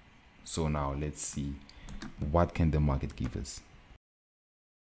top. So now let's see what can the market give us.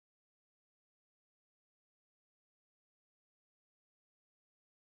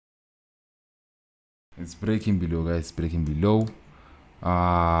 It's breaking below, guys. It's breaking below.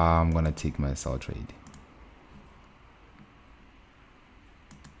 I'm gonna take my sell trade.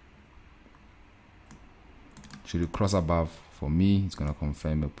 Should it cross above, for me it's gonna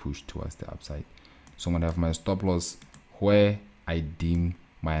confirm a push towards the upside. So I'm gonna have my stop loss where I deem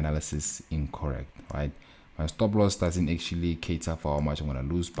my analysis incorrect, right? My stop loss doesn't actually cater for how much I'm gonna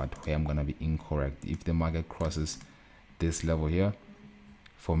lose, but where I'm gonna be incorrect. If the market crosses this level here,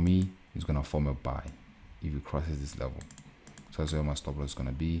 for me it's gonna form a buy if it crosses this level. So that's where my stop loss is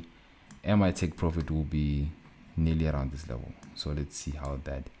gonna be, and my take profit will be nearly around this level. So let's see how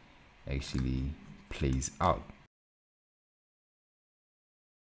that actually plays out.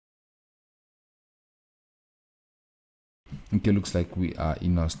 Okay, looks like we are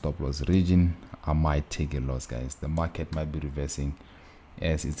in our stop loss region. I might take a loss, guys. The market might be reversing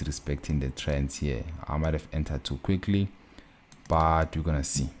as it's respecting the trends here. I might have entered too quickly, but we're gonna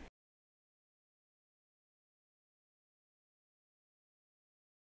see.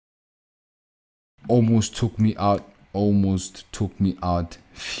 Almost took me out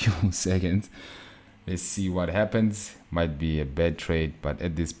few seconds. Let's see what happens. Might be a bad trade, but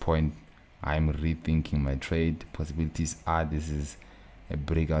at this point I'm rethinking my trade. Possibilities are this is a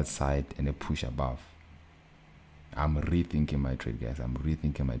breakout side and a push above. I'm rethinking my trade, guys. I'm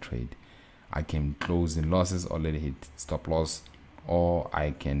rethinking my trade. I can close in losses, already hit stop loss, or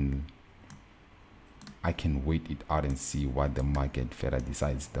I can wait it out and see what the market further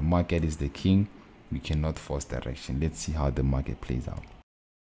decides. The market is the king. We cannot force direction. Let's see how the market plays out.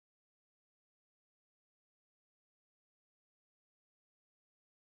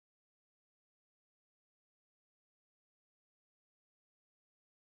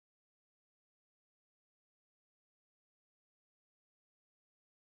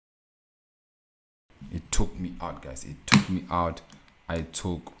 It took me out, guys. It took me out. I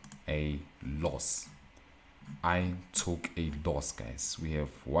took a loss. I took a loss, guys. We have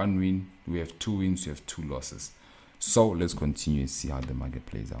one win, we have two wins, we have two losses. So let's continue and see how the market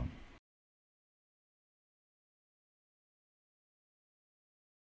plays out.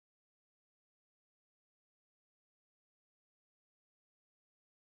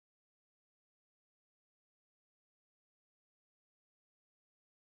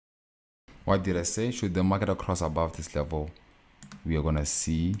 What did I say? Should the market cross above this level, we are gonna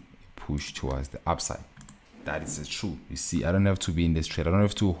see a push towards the upside. That is the truth. You see, I don't have to be in this trade. I don't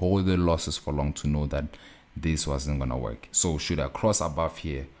have to hold the losses for long to know that this wasn't gonna work. So should I cross above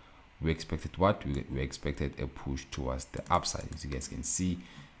here, we expected what? We expected a push towards the upside. As you guys can see,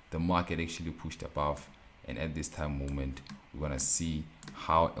 the market actually pushed above, and at this time moment, we're gonna see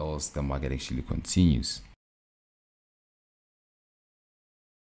how else the market actually continues.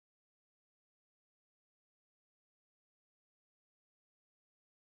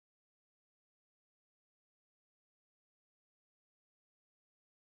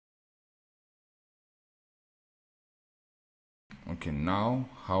 Okay, now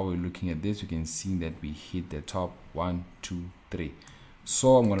how we're looking at this, we can see that we hit the top 1, 2, 3.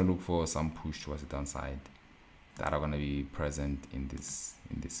 So I'm gonna look for some push towards the downside that are gonna be present in this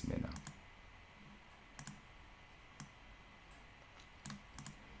manner.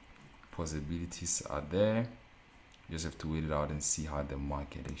 Possibilities are there. You just have to wait it out and see how the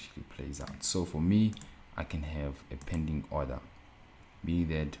market actually plays out. So for me, I can have a pending order, meaning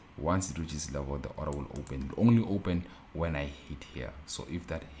that once it reaches level, the order will open. It will only open when I hit here. So if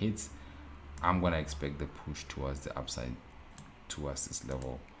that hits, I'm gonna expect the push towards the upside, towards this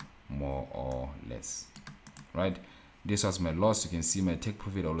level, more or less, right? This was my loss. You can see my take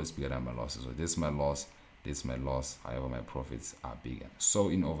profit always bigger than my losses. So this is my loss, this is my loss. However, my profits are bigger. So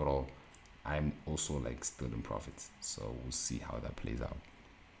in overall, I'm also like still in profits. So we'll see how that plays out.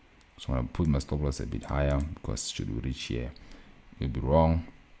 So I'm gonna put my stop loss a bit higher, because should we reach here, it'll be wrong.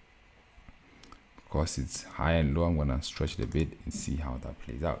 Because it's high and low, I'm gonna stretch it a bit and see how that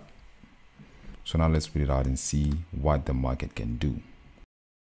plays out. So now let's put it out and see what the market can do.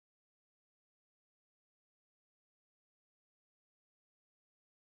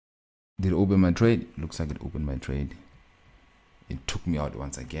 Did it open my trade? Looks like it opened my trade. It took me out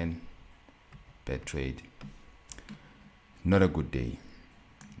once again. Bad trade. Not a good day.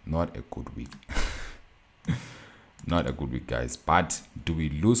 Not a good week. Not a good week, guys. But do we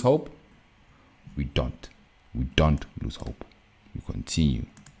lose hope? We don't. We don't lose hope. We continue.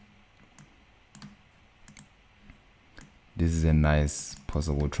 This is a nice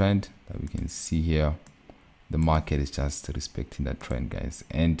possible trend that we can see here. The market is just respecting that trend, guys.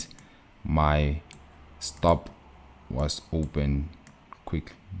 And my stop was open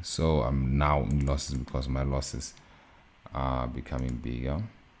quick, so I'm now in losses because my losses are becoming bigger.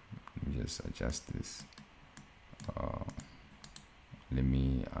 Let me just adjust this. Let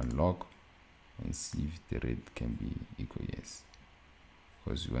me unlock and see if the rate can be equal. Yes,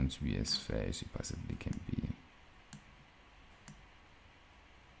 because we want to be as fair as we possibly can be.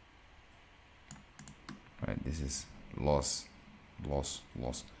 Right, this is loss, loss,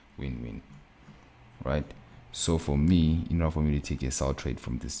 loss, win-win. Right, so for me, in order for me to take a sell trade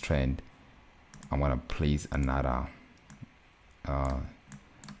from this trend, I'm gonna place another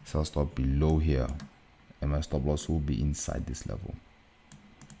sell stop below here, and my stop loss will be inside this level.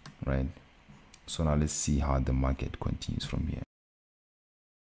 Right, so now let's see how the market continues from here.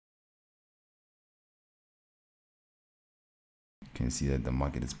 You can see that the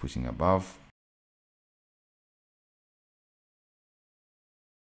market is pushing above.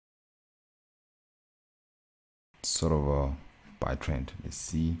 Sort of a buy trend. Let's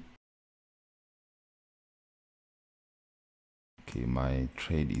see. Okay, my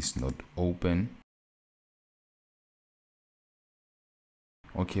trade is not open.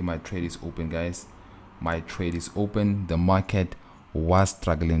 Okay, my trade is open, guys. My trade is open. The market was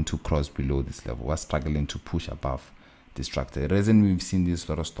struggling to cross below this level, was struggling to push above this structure. The reason we've seen this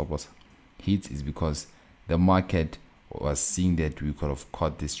lot of stop loss hits is because the market was seeing that we could have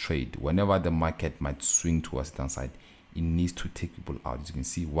caught this trade. Whenever the market might swing towards the downside, it needs to take people out. As you can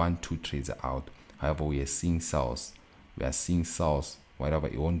see, 1, 2 trades are out. However, we are seeing sells. We are seeing sells. Whatever,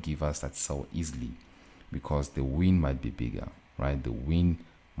 it won't give us that sell easily because the win might be bigger, right? The win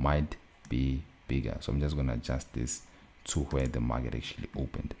might be bigger. So I'm just going to adjust this to where the market actually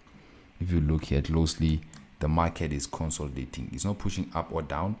opened. If you look here closely, the market is consolidating. It's not pushing up or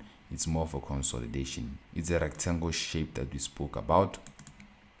down. It's more of a consolidation. It's a rectangle shape that we spoke about.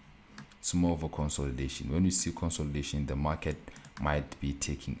 It's more of a consolidation. When you see consolidation, the market might be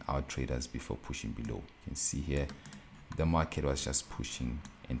taking out traders before pushing below. You can see here, the market was just pushing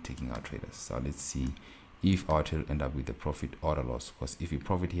and taking out traders. So let's see if our trade end up with a profit or a loss. Because if we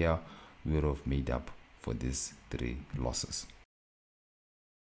profit here, we would have made up for these 3 losses.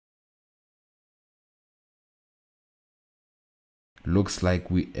 Looks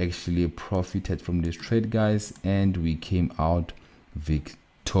like we actually profited from this trade, guys, and we came out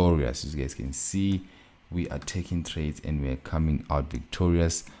victorious. As you guys can see, we are taking trades and we are coming out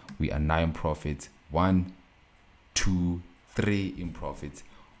victorious. We are now in profit. 1, 2, 3 in profit.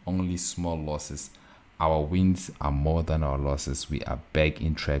 Only small losses. Our wins are more than our losses. We are back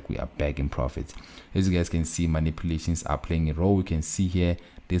in track. We are back in profit. As you guys can see, manipulations are playing a role. We can see here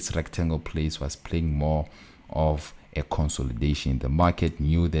this rectangle place was playing more of a consolidation. The market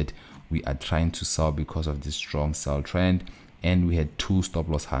knew that we are trying to sell because of this strong sell trend, and we had 2 stop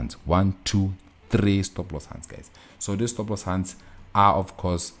loss hands. 1, 2, 3 stop loss hands, guys. So these stop loss hands are of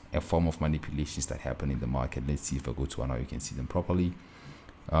course a form of manipulations that happen in the market. Let's see if I go to one now, you can see them properly.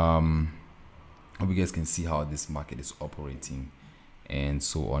 Hope you guys can see how this market is operating and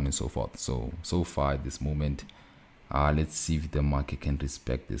so on and so forth. So far at this moment, Let's see if the market can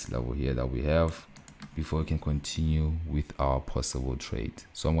respect this level here that we have before we can continue with our possible trade.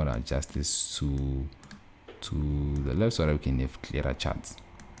 So I'm going to adjust this to the left so that we can have clearer charts,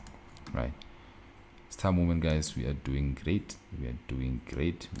 right? Star movement, guys, we are doing great.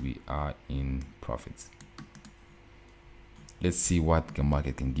 We are in profits. Let's see what the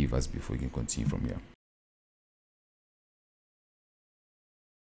market can give us before we can continue from here.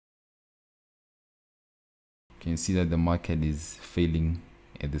 Can you see that the market is failing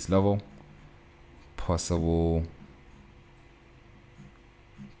at this level? Possible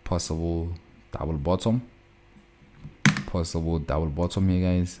double bottom. Possible double bottom here,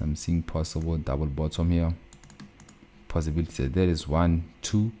 guys. I'm seeing possible double bottom here. Possibility there is 1,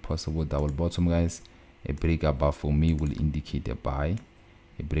 2 possible double bottom, guys. A break above for me will indicate a buy.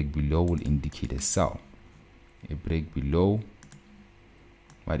 A break below will indicate a sell. A break below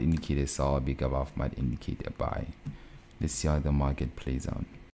might indicate a sell. A break above might indicate a buy. Let's see how the market plays out.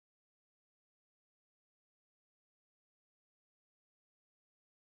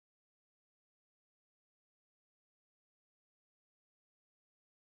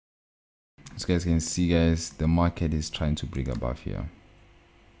 As you guys can see, guys, the market is trying to break above here.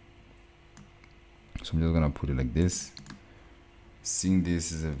 So I'm just gonna put it like this. Seeing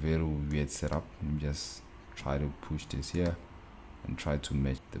this is a very weird setup. Let me just try to push this here and try to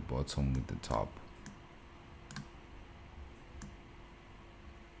match the bottom with the top.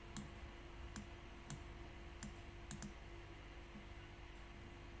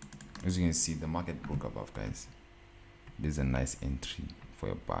 As you can see, the market broke above, guys. This is a nice entry for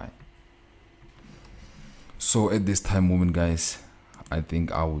a buy. So at this time moment, guys, I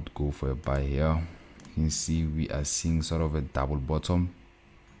think I would go for a buy here. You can see we are seeing sort of a double bottom.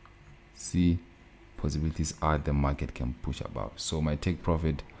 See, possibilities are the market can push above. So my take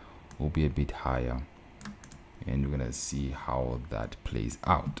profit will be a bit higher, and we're gonna see how that plays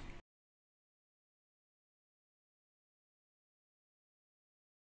out.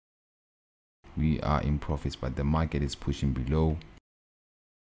 We are in profits, but the market is pushing below.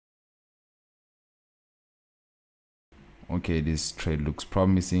 Okay, this trade looks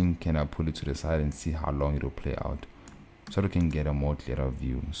promising. Can I pull it to the side and see how long it will play out so we can get a more clearer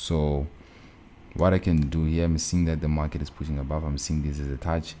view? So what I can do here, I'm seeing that the market is pushing above. I'm seeing this as a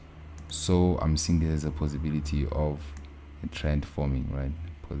touch, so I'm seeing this as a possibility of a trend forming, right?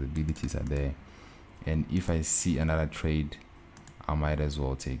 Possibilities are there, and if I see another trade, I might as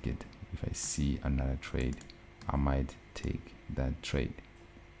well take it. If I see another trade, I might take that trade.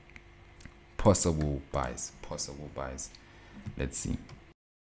 Possible buys. Let's see.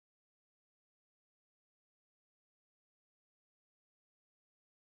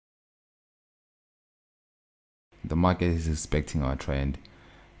 The market is expecting our trend,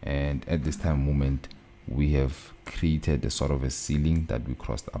 and at this time moment we have created a sort of a ceiling that we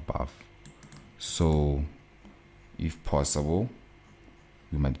crossed above. So if possible,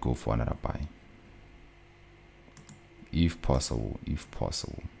 we might go for another buy. If possible,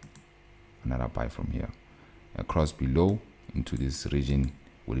 another buy from here. Across below into this region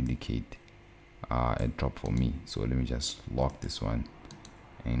will indicate a drop for me. So let me just lock this one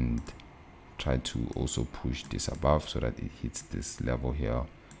and try to also push this above so that it hits this level here,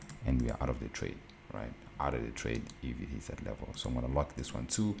 and we are out of the trade, right? Out of the trade if it hits that level. So I'm going to lock this one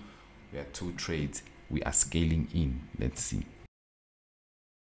too. We have 2 trades. We are scaling in. Let's see.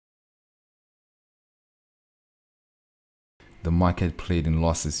 The market played in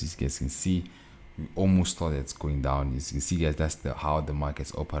losses. As you guys can see, we almost thought it's going down. As you can see, guys, that's how the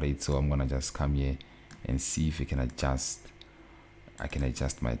markets operate. So I'm gonna just come here and see if we can adjust. I can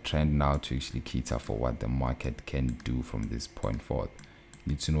adjust my trend now to actually cater for what the market can do from this point forward.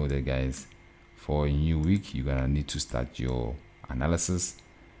 You need to know that, guys, for a new week you're gonna need to start your analysis.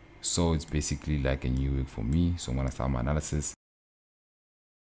 So it's basically like a new week for me. So I'm gonna start my analysis.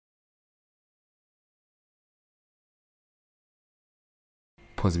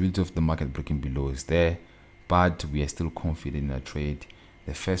 Possibility of the market breaking below is there, but we are still confident in a trade.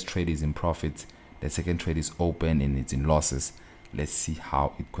 The first trade is in profit, the second trade is open and it's in losses. Let's see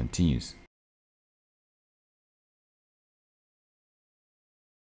how it continues.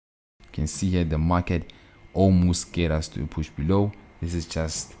 You can see here the market almost scared us to push below. This is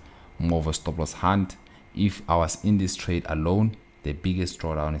just more of a stop loss hunt. If I was in this trade alone, the biggest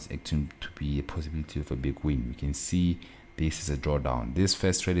drawdown is actually to be a possibility of a big win. We can see this is a drawdown. This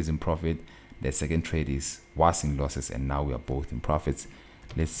first trade is in profit, the second trade was in losses, and now we are both in profits.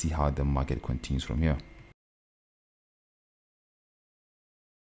 Let's see how the market continues from here.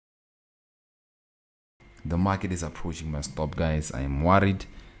 The market is approaching my stop, guys. I am worried.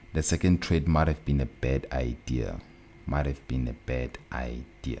 The second trade might have been a bad idea. might have been a bad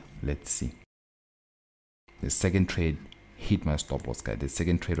idea. Let's see. The second trade hit my stop loss, guys. The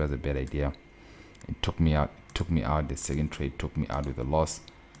second trade was a bad idea. It took me out. The second trade took me out with a loss.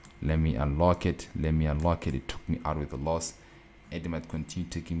 Let me unlock it. It took me out with a loss. And it might continue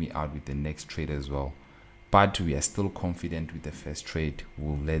taking me out with the next trade as well. But we are still confident with the first trade.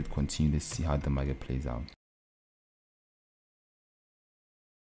 We'll let it continue to see how the market plays out.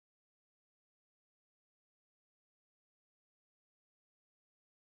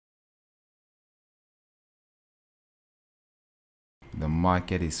 The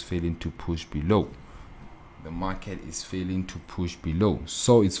market is failing to push below.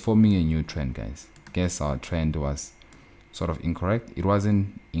 So it's forming a new trend, guys. Guess our trend was sort of incorrect. It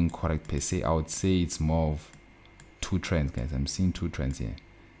wasn't incorrect per se. I would say it's more of two trends, guys. I'm seeing two trends here.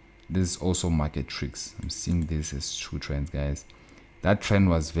 This is also market tricks. I'm seeing this as two trends, guys. That trend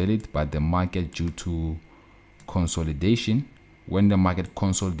was valid, but the market, due to consolidation, when the market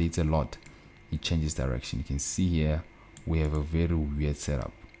consolidates a lot, it changes direction. You can see here we have a very weird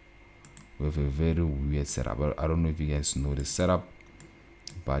setup. I don't know if you guys know the setup,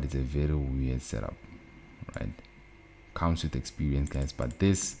 but it's a very weird setup, right? Comes with experience, guys. But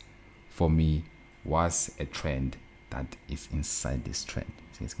this, for me, was a trend that is inside this trend,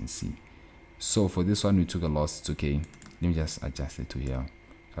 as you guys can see. So for this one, we took a loss. It's okay. Let me just adjust it to here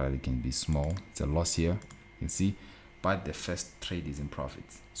so that it can be small. It's a loss here, you can see. But the first trade is in profit.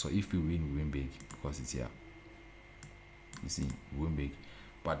 So if we win big because it's here. You see, we win big.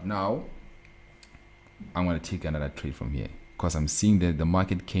 But now I'm going to take another trade from here because I'm seeing that the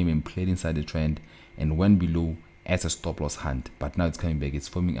market came and played inside the trend and went below as a stop loss hunt. But now it's coming back. It's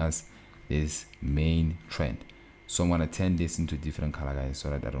forming us this main trend. So I'm going to turn this into different color, guys, so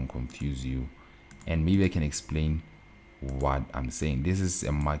that I don't confuse you. And maybe I can explain what I'm saying. This is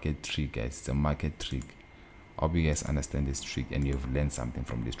a market trick, guys. It's a market trick. I hope you guys understand this trick and you've learned something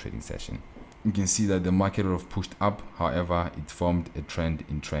from this trading session. You can see that the market would have pushed up. However, it formed a trend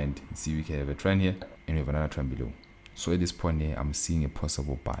in trend. You see, we can have a trend here and we have another trend below. So at this point here, I'm seeing a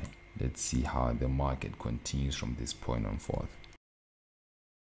possible buy. Let's see how the market continues from this point on forth.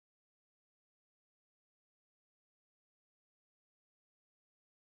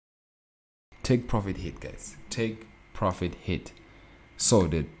 Take profit hit, guys. Take profit hit. So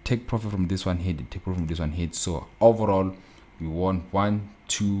the take profit from this one hit, the take profit from this one hit. So overall, we won 1,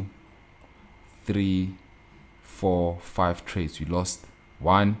 2, 3, 4, 5 trades. We lost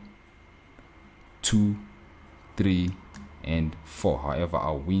 1, 2, 3, and 4. However,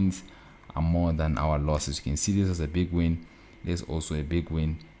 our wins are more than our losses. You can see this as a big win. There's also a big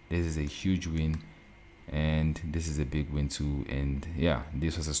win. This is a huge win. And this is a big win too. And yeah,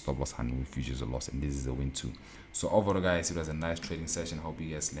 this was a stop loss hand with futures a loss, and this is a win too. So overall, guys, it was a nice trading session. Hope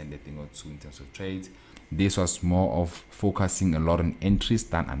you guys learned a thing or two in terms of trades. This was more of focusing a lot on entries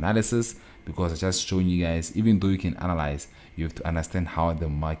than analysis, because I just showing you guys, even though you can analyze, you have to understand how the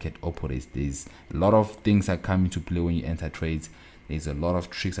market operates. There's a lot of things that come into play when you enter trades. There's a lot of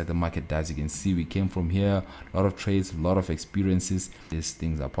tricks that the market does. You can see we came from here, a lot of trades, a lot of experiences. These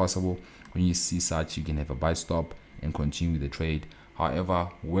things are possible. When you see such, you can have a buy stop and continue the trade. However,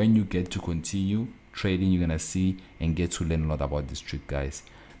 when you get to continue trading, you're gonna see and get to learn a lot about this trick, guys.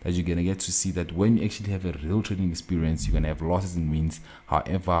 That you're gonna get to see that when you actually have a real trading experience, you're gonna have losses and wins.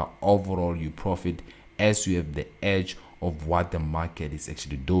 However, overall you profit as you have the edge of what the market is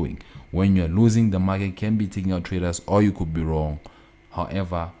actually doing. When you're losing, the market can be taking out traders, or you could be wrong.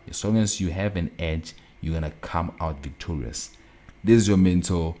 However, as long as you have an edge, you're gonna come out victorious. This is your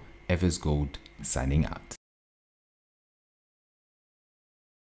mentor, FX GOAT, signing out.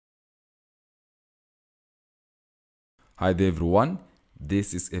 Hi there everyone,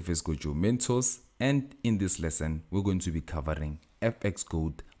 this is FX GOAT, your mentors, and in this lesson we're going to be covering FX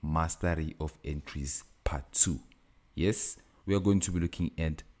GOAT Mastery of Entries Part 2. Yes, we are going to be looking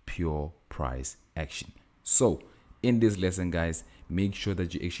at pure price action. So in this lesson, guys, make sure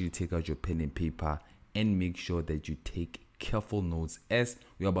that you actually take out your pen and paper and make sure that you take careful notes as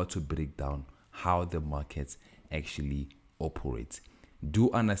we're about to break down how the markets actually operate.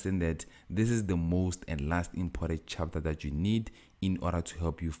 Do understand that this is the most and last important chapter that you need in order to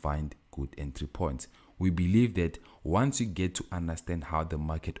help you find good entry points. We believe that once you get to understand how the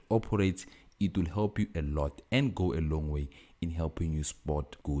market operates, it will help you a lot and go a long way in helping you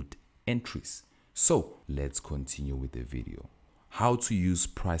spot good entries. So let's continue with the video. How to use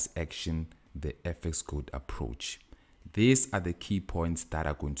price action, the FX GOAT approach. These are the key points that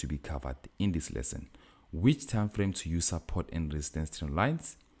are going to be covered in this lesson. Which time frame to use support and resistance trend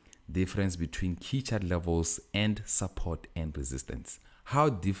lines, difference between key chart levels and support and resistance, how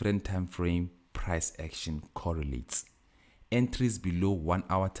different time frame price action correlates, entries below 1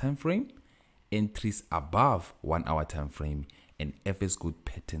 hour time frame, entries above 1 hour time frame, and FX GOAT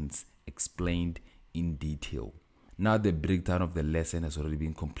patterns explained in detail. Now the breakdown of the lesson has already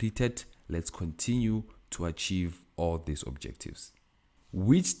been completed. Let's continue to achieve all these objectives.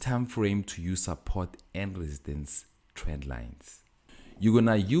 Which time frame to use support and resistance trend lines? You're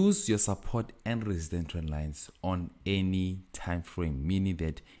gonna use your support and resistance trend lines on any time frame, meaning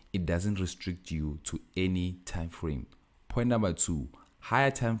that it doesn't restrict you to any time frame. Point number 2,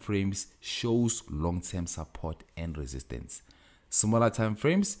 higher time frames shows long-term support and resistance. Smaller time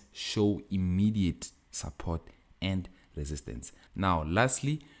frames show immediate support and resistance. Now,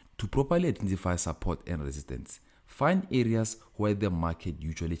 lastly, to properly identify support and resistance, find areas where the market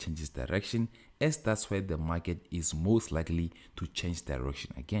usually changes direction, as that's where the market is most likely to change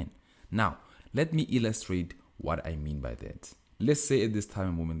direction again. Now, let me illustrate what I mean by that. Let's say at this time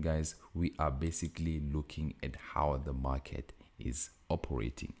and moment, guys, we are basically looking at how the market is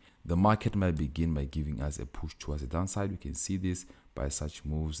operating. The market might begin by giving us a push towards the downside. We can see this by such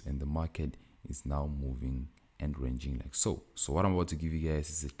moves, and the market is now moving and ranging like so. So what I'm about to give you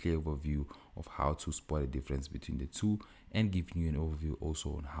guys is a clear overview of how to spot the difference between the two, and giving you an overview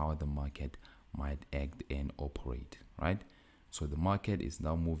also on how the market might act and operate, right? So the market is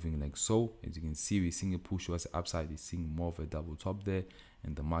now moving like so. As you can see, we're seeing a push towards the upside. We're seeing more of a double top there,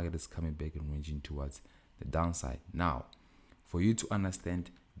 and the market is coming back and ranging towards the downside. Now, for you to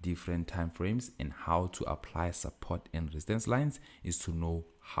understand different time frames and how to apply support and resistance lines is to know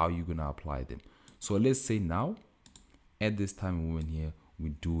how you're gonna apply them. So let's say now, at this time moment here, we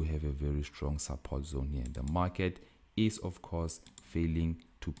do have a very strong support zone here. The market is, of course, failing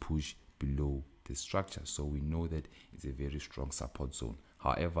to push below the structure. So we know that it's a very strong support zone.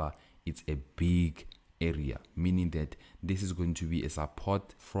 However, it's a big area, meaning that this is going to be a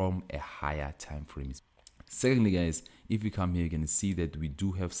support from a higher time frame. Secondly, guys, if you come here, you can see that we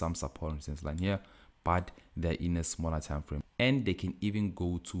do have some support and resistance line here, but they're in a smaller time frame, and they can even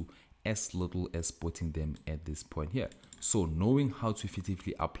go to as little as spotting them at this point here. So knowing how to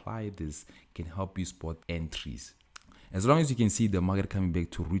effectively apply this can help you spot entries. As long as you can see the market coming back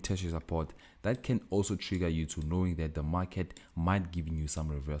to retest your support, that can also trigger you to knowing that the market might give you some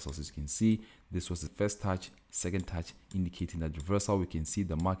reversals. As you can see, this was the first touch, second touch, indicating that reversal. We can see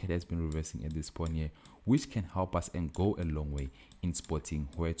the market has been reversing at this point here, which can help us and go a long way in spotting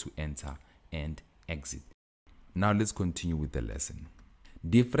where to enter and exit. Now let's continue with the lesson.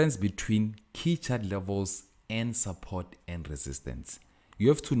 Difference between key chart levels and support and resistance. You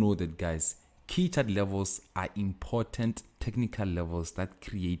have to know that, guys, key chart levels are important technical levels that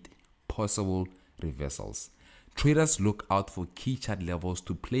create possible reversals. Traders look out for key chart levels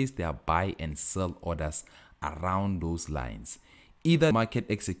to place their buy and sell orders around those lines. Either market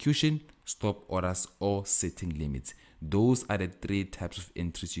execution, stop orders, or setting limits. Those are the 3 types of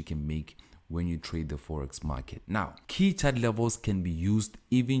entries you can make when you trade the forex market. Now, key chart levels can be used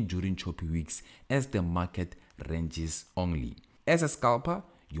even during choppy weeks as the market ranges only. As a scalper,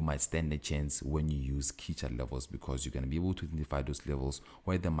 you might stand a chance when you use key chart levels, because you're going to be able to identify those levels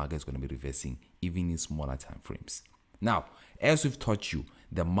where the market is going to be reversing even in smaller time frames. Now, as we've taught you,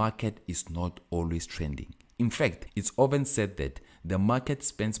 the market is not always trending. In fact, it's often said that the market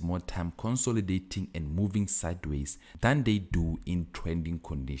spends more time consolidating and moving sideways than they do in trending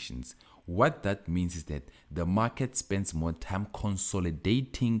conditions. What that means is that the market spends more time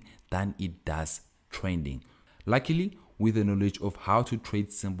consolidating than it does trending. Luckily, with the knowledge of how to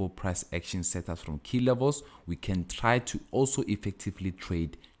trade simple price action setups from key levels, we can try to also effectively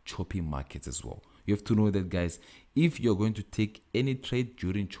trade choppy markets as well. You have to know that, guys, if you're going to take any trade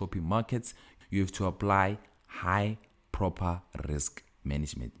during choppy markets, you have to apply high proper risk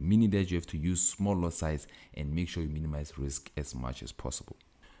management, meaning that you have to use small lot size and make sure you minimize risk as much as possible.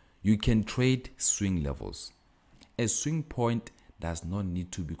 You can trade swing levels. A swing point does not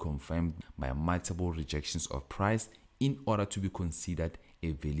need to be confirmed by multiple rejections of price in order to be considered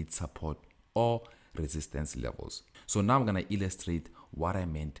a valid support or resistance levels. So now I'm going to illustrate what I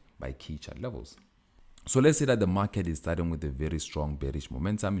meant by key chart levels. So let's say that the market is starting with a very strong bearish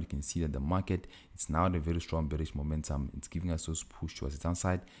momentum. You can see that the market is now at a very strong bearish momentum. It's giving us those push towards the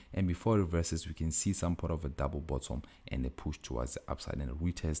downside, and before it reverses, we can see some part of a double bottom and a push towards the upside and a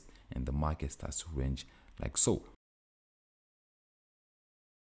retest, and the market starts to range like so.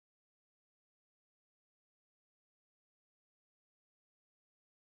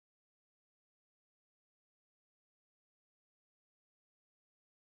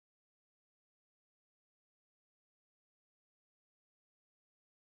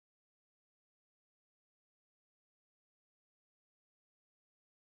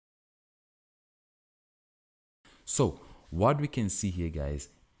 So what we can see here, guys,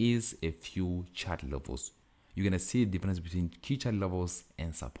 is a few chart levels. You're gonna see the difference between key chart levels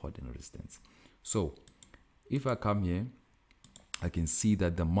and support and resistance. So if I come here, I can see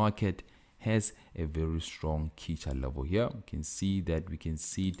that the market has a very strong key chart level here. You can see that we can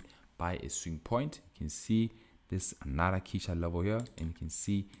see it by a swing point. You can see this another key chart level here, and you can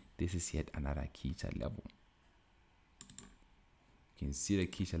see this is yet another key chart level. You can see the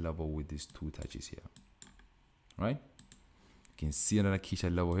key chart level with these two touches here, right? You can see another key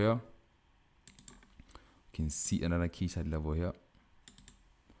chart level here. You can see another key chart level here,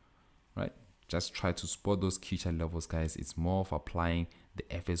 right? Just try to spot those key chart levels, guys. It's more of applying the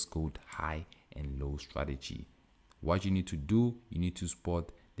FX GOAT high and low strategy. What you need to do, you need to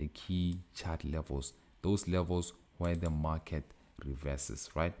spot the key chart levels, those levels where the market reverses,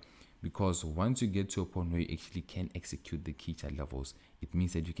 right? Because once you get to a point where you actually can execute the key chart levels, it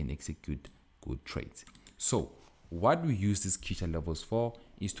means that you can execute good trades. So what we use these key chart levels for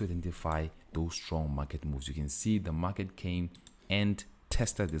is to identify those strong market moves. You can see the market came and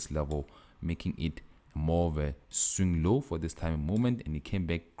tested this level, making it more of a swing low for this time moment, and it came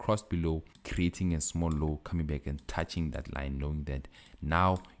back, crossed below, creating a small low, coming back and touching that line, knowing that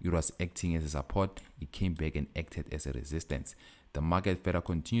now it was acting as a support. It came back and acted as a resistance. The market further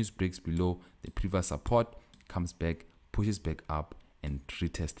continues, breaks below the previous support, comes back, pushes back up, and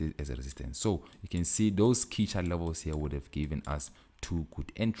retests it as a resistance. So you can see those key chart levels here would have given us two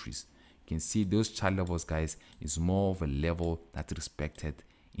good entries. You can see those chart levels, guys, is more of a level that's respected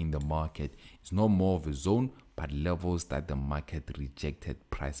in the market. It's not more of a zone, but levels that the market rejected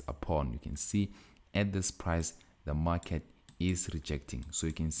price upon. You can see at this price the market is rejecting. So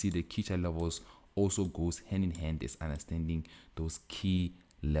you can see the key chart levels also goes hand in hand is understanding those key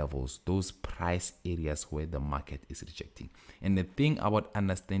levels, those price areas where the market is rejecting. And the thing about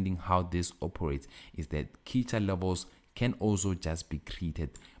understanding how this operates is that key chart levels can also just be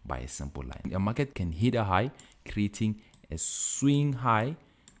created by a simple line. A market can hit a high, creating a swing high.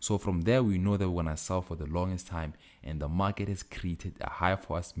 So from there, we know that we're gonna sell for the longest time, and the market has created a high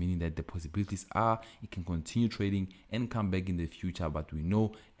for us, meaning that the possibilities are it can continue trading and come back in the future. But we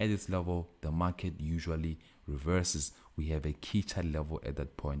know at this level, the market usually reverses. We have a key chart level at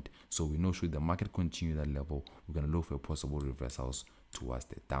that point, so we know should the market continue that level, we're gonna look for possible reversals towards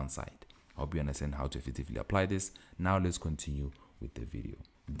the downside. I hope you understand how to effectively apply this. Now let's continue with the video.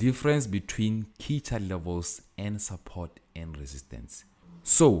 Difference between key chart levels and support and resistance.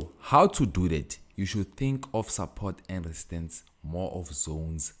 So how to do that? You should think of support and resistance more of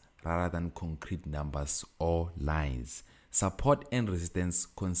zones rather than concrete numbers or lines. Support and resistance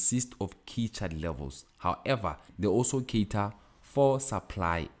consist of key chart levels. However, they also cater for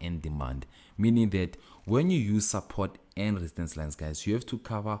supply and demand, meaning that when you use support and resistance lines, guys, you have to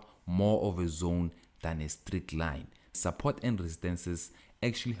cover more of a zone than a strict line. Support and resistances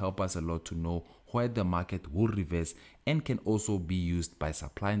actually help us a lot to know where the market will reverse, and can also be used by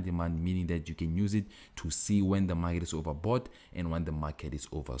supply and demand, meaning that you can use it to see when the market is overbought and when the market is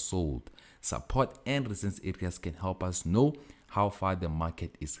oversold. Support and resistance areas can help us know how far the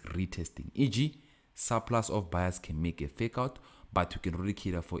market is retesting, e.g. surplus of buyers can make a fake out, but you can really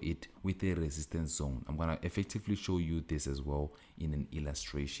cater for it with a resistance zone. I'm going to effectively show you this as well in an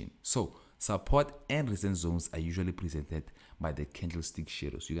illustration. So support and resistance zones are usually presented by the candlestick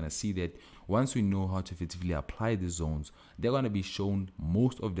shadows. You're going to see that once we know how to effectively apply the zones, they're going to be shown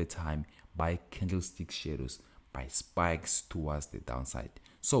most of the time by candlestick shadows, by spikes towards the downside.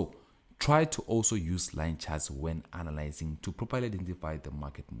 So try to also use line charts when analyzing to properly identify the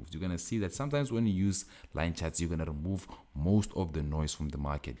market moves. You're going to see that sometimes when you use line charts, you're going to remove most of the noise from the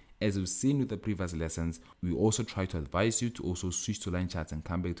market. As we've seen with the previous lessons, we also try to advise you to also switch to line charts and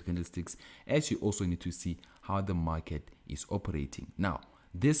come back to candlesticks, as you also need to see how the market is operating. Now,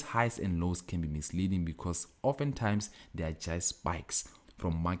 these highs and lows can be misleading because oftentimes they are just spikes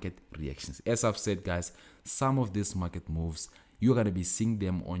from market reactions. As I've said, guys, some of these market moves, you're going to be seeing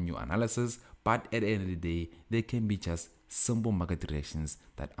them on your analysis, but at the end of the day, they can be just simple market reactions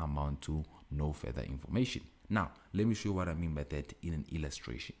that amount to no further information. Now, let me show you what I mean by that in an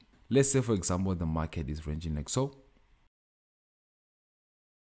illustration. Let's say, for example, the market is ranging like so.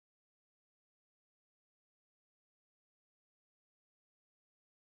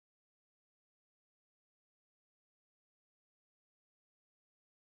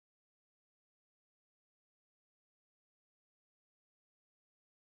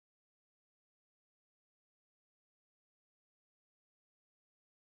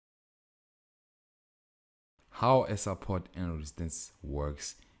 How a support and resistance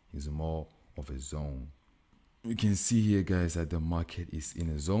works is more of a zone. We can see here, guys, that the market is in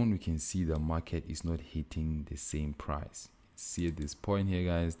a zone. We can see the market is not hitting the same price. See at this point here,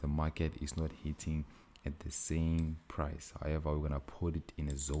 guys, the market is not hitting at the same price. However, we're gonna put it in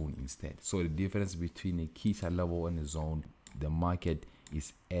a zone instead. So the difference between a key chart level and a zone, the market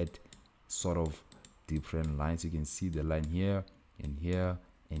is at sort of different lines. You can see the line here and here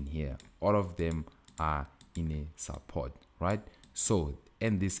and here. All of them are in a support, right? So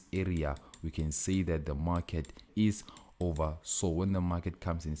in this area, we can say that the market is oversold. When the market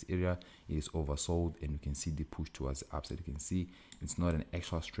comes in this area, it is oversold, and you can see the push towards the upside. You can see it's not an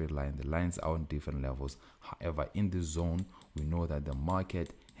actual straight line. The lines are on different levels. However, in this zone, we know that the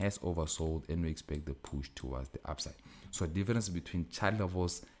market has oversold, and we expect the push towards the upside. So the difference between chart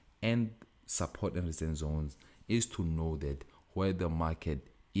levels and support and resistance zones is to know that where the market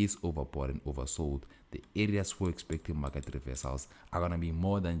is overbought and oversold, the areas we're expecting market reversals are going to be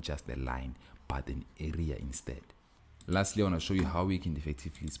more than just a line, but an area instead. Lastly, I want to show you how we can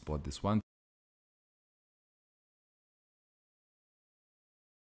effectively spot this one.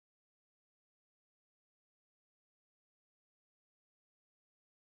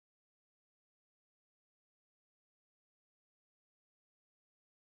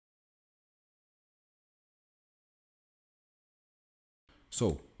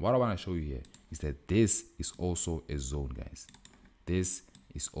 So what I want to show you here is that this is also a zone, guys. This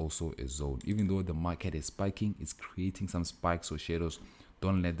is also a zone. Even though the market is spiking, it's creating some spikes or shadows.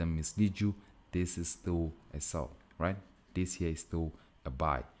 Don't let them mislead you. This is still a sell, right? This here is still a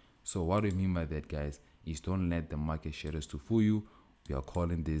buy. So what do we mean by that, guys, is don't let the market shadows to fool you. We are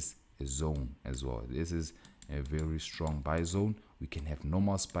calling this a zone as well. This is a very strong buy zone. We can have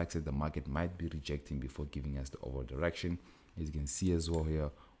normal spikes that the market might be rejecting before giving us the overall direction. As you can see as well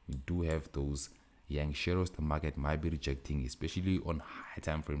here, we do have those yang shadows the market might be rejecting, especially on high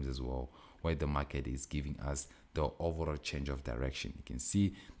time frames as well, where the market is giving us the overall change of direction. You can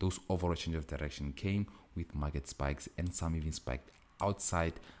see those overall change of direction came with market spikes, and some even spiked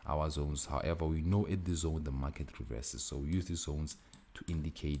outside our zones. However, we know at the zone the market reverses, so we use these zones to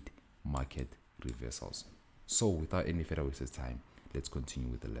indicate market reversals. So without any further waste of time, let's continue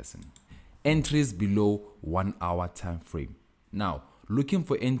with the lesson. Entries below 1 hour time frame. Now, looking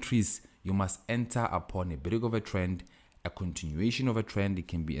for entries, you must enter upon a break of a trend, a continuation of a trend. It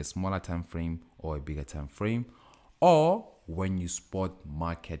can be a smaller time frame or a bigger time frame, or when you spot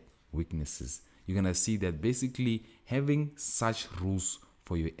market weaknesses. You're gonna see that basically having such rules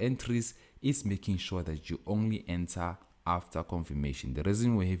for your entries is making sure that you only enter after confirmation. The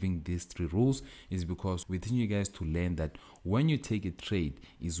reason we're having these 3 rules is because we want you guys to learn that when you take a trade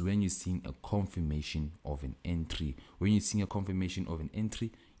is when you're seeing a confirmation of an entry. When you're seeing a confirmation of an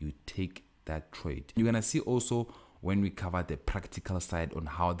entry, you take that trade. You're gonna see also when we cover the practical side on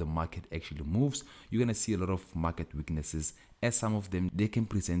how the market actually moves, you're gonna see a lot of market weaknesses, as some of them they can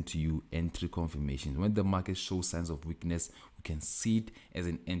present to you entry confirmations. When the market shows signs of weakness, we can see it as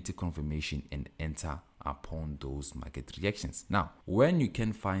an entry confirmation and enter upon those market reactions. Now, when you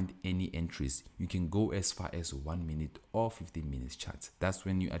can find any entries, you can go as far as 1 minute or 15 minutes charts. That's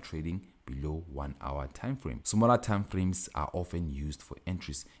when you are trading below 1 hour time frame. Smaller time frames are often used for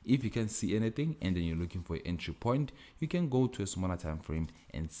entries. If you can see anything and then you're looking for an entry point, you can go to a smaller time frame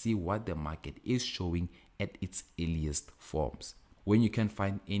and see what the market is showing at its earliest forms. When you can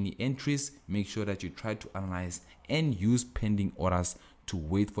find any entries, make sure that you try to analyze and use pending orders to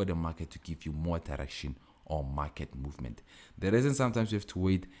wait for the market to give you more direction or market movement. The reason sometimes you have to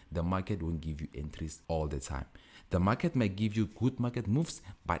wait, the market won't give you entries all the time. The market might give you good market moves,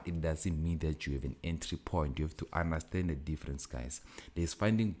 but it doesn't mean that you have an entry point. You have to understand the difference, guys. There's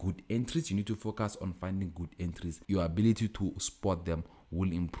finding good entries. You need to focus on finding good entries. Your ability to spot them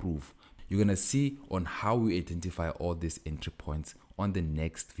will improve. You're going to see on how we identify all these entry points on the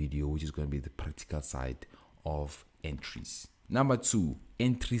next video, which is going to be the practical side of entries. Number 2,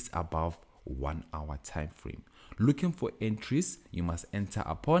 entries above 1 hour time frame. Looking for entries, you must enter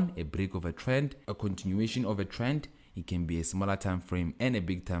upon a break of a trend, a continuation of a trend. It can be a smaller time frame and a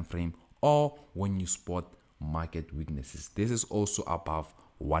big time frame, or when you spot market weaknesses. This is also above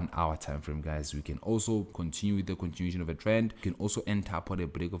 1 hour time frame, guys. We can also continue with the continuation of a trend. You can also enter upon a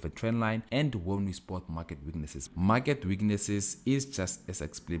break of a trend line, and when we spot market weaknesses. Market weaknesses is just as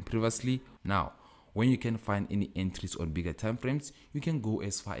explained previously. Now, when you can find any entries on bigger time frames, you can go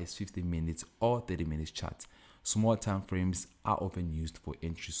as far as 15 minutes or 30 minutes charts. Small time frames are often used for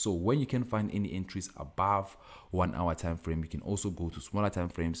entries. So when you can find any entries above 1 hour time frame, you can also go to smaller time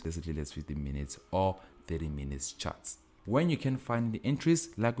frames, basically less 15 minutes or 30 minutes charts. When you can find the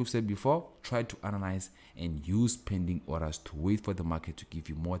entries, like we've said before, try to analyze and use pending orders to wait for the market to give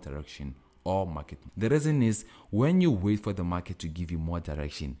you more direction or market. The reason is when you wait for the market to give you more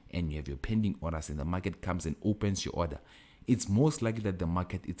direction and you have your pending orders and the market comes and opens your order, it's most likely that the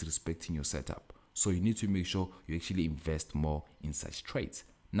market is respecting your setup. So you need to make sure you actually invest more in such trades.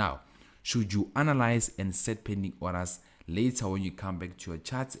 Now, should you analyze and set pending orders later when you come back to your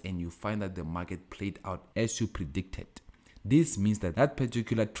charts and you find that the market played out as you predicted? This means that that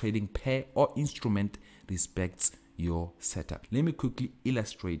particular trading pair or instrument respects your setup. Let me quickly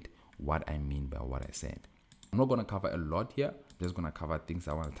illustrate what I mean by what I said. I'm not going to cover a lot here. I'm just going to cover things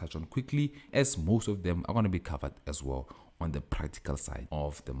I want to touch on quickly, as most of them are going to be covered as well on the practical side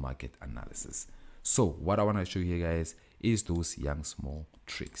of the market analysis. So what I want to show you here, guys, is those young small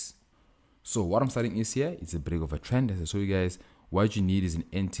tricks. So what I'm starting is here, it's a break of a trend. As I show you guys, what you need is an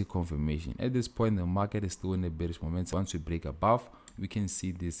NT confirmation. At this point, the market is still in a bearish momentum. Once we break above, we can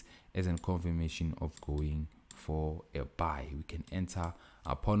see this as a confirmation of going for a buy. We can enter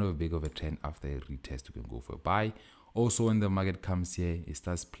upon a break of a trend. After a retest, we can go for a buy. Also, when the market comes here, it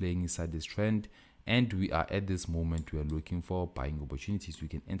starts playing inside this trend, and we are at this moment, we are looking for buying opportunities. We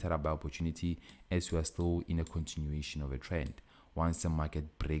can enter a buy opportunity as we are still in a continuation of a trend. Once the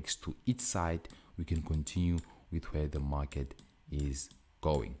market breaks to each side, we can continue with where the market is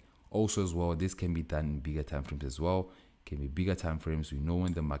going. Also as well, this can be done in bigger time frames as well. It can be bigger time frames. We know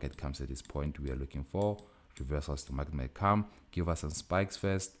when the market comes at this point, we are looking for reversals. The market might come, give us some spikes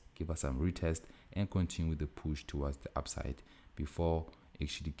first, give us some retest, and continue with the push towards the upside before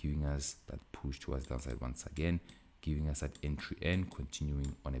actually giving us that push towards the downside once again, giving us that entry and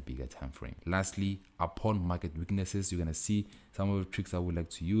continuing on a bigger time frame. Lastly, upon market weaknesses, you're going to see some of the tricks I would like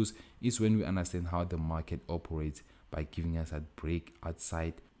to use is when we understand how the market operates by giving us that break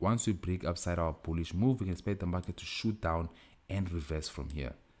outside. Once we break outside our bullish move, we can expect the market to shoot down and reverse from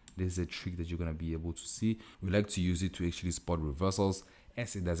here. This is a trick that you're going to be able to see. We like to use it to actually spot reversals,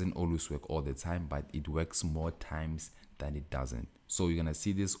 as it doesn't always work all the time, but it works more times than it doesn't. So you're going to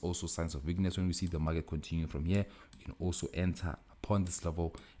see this also signs of weakness. When we see the market continue from here, you can also enter upon this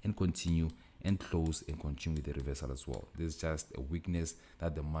level and continue and close and continue with the reversal as well. This is just a weakness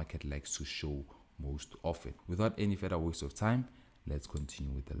that the market likes to show most often. Without any further waste of time, let's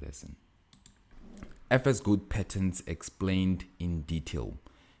continue with the lesson. FX GOAT patterns explained in detail.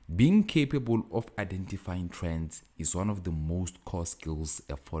 Being capable of identifying trends is one of the most core skills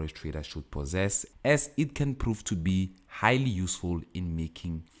a forex trader should possess, as it can prove to be highly useful in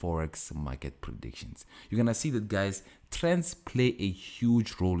making forex market predictions. You're gonna see that, guys, trends play a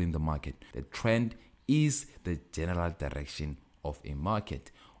huge role in the market. The trend is the general direction of a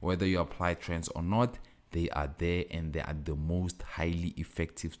market. Whether you apply trends or not, they are there, and they are the most highly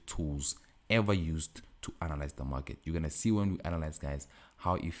effective tools ever used to analyze the market. You're gonna see when we analyze, guys,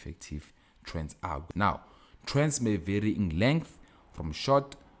 how effective trends are. Now, trends may vary in length from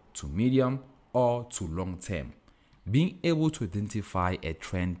short to medium or to long term. Being able to identify a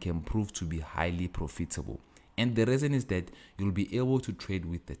trend can prove to be highly profitable, and the reason is that you'll be able to trade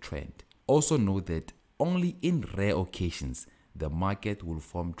with the trend. Also know that only in rare occasions the market will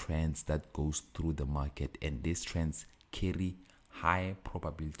form trends that goes through the market, and these trends carry high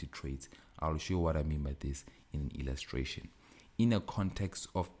probability trades. I'll show you what I mean by this in an illustration. In a context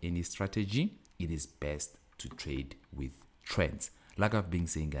of any strategy, it is best to trade with trends. Like I've been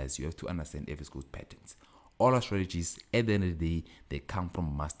saying, guys, you have to understand FX GOAT patterns. All our strategies, at the end of the day, they come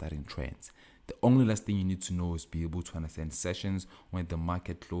from mastering trends. The only last thing you need to know is be able to understand sessions, when the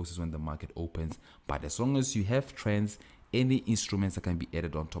market closes, when the market opens. But as long as you have trends, any instruments that can be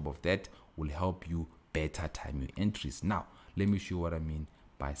added on top of that will help you better time your entries. Now, let me show you what I mean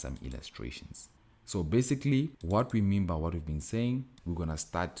by some illustrations. So basically, what we mean by what we've been saying, we're gonna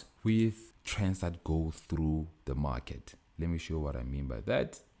start with trends that go through the market. Let me show you what I mean by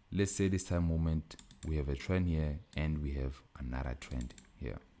that. Let's say this time moment, we have a trend here and we have another trend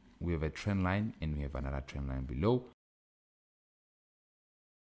here. We have a trend line and we have another trend line below.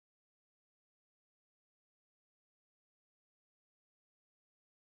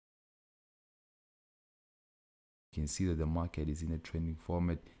 You can see that the market is in a trending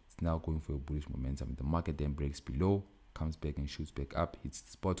format. It's now going for a bullish momentum. The market then breaks below, comes back and shoots back up, hits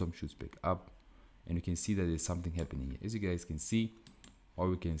this bottom, shoots back up, and you can see that there's something happening here. As you guys can see, or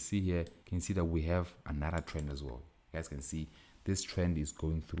we can see here, you can see that we have another trend as well. You guys can see this trend is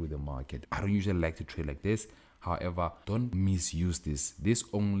going through the market. I don't usually like to trade like this. However, don't misuse this. This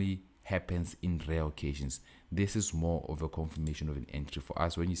only happens in rare occasions. This is more of a confirmation of an entry for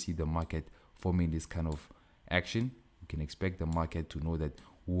us. When you see the market forming this kind of action, you can expect the market to know that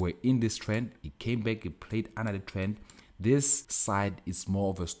we're in this trend. It came back, it played another trend. This side is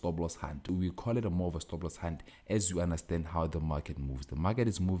more of a stop loss hunt. We call it a more of a stop loss hunt as you understand how the market moves. The market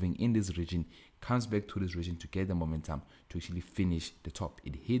is moving in this region, comes back to this region to get the momentum to actually finish the top.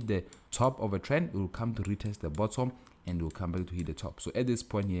 It hit the top of a trend, it will come to retest the bottom, and it will come back to hit the top. So at this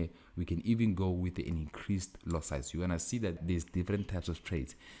point here, we can even go with an increased lot size. You're gonna see that there's different types of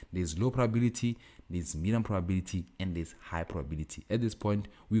trades. There's low probability, there's medium probability, and there's high probability. At this point,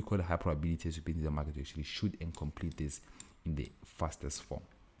 we call it high probability as we believe the market to actually shoot and complete this in the fastest form.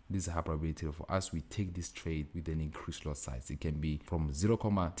 This is a high probability for us. We take this trade with an increased lot size. It can be from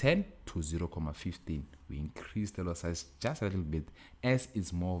 0.10 to 0.15. We increase the lot size just a little bit as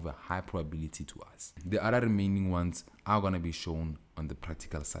it's more of a high probability to us. The other remaining ones are going to be shown on the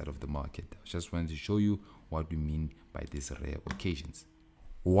practical side of the market. I just wanted to show you what we mean by these rare occasions.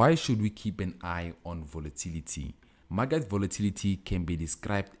 Why should we keep an eye on volatility? Market volatility can be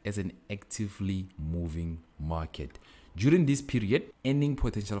described as an actively moving market. During this period, earning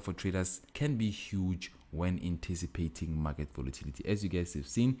potential for traders can be huge when anticipating market volatility. As you guys have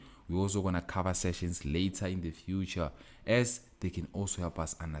seen, we're also going to cover sessions later in the future as they can also help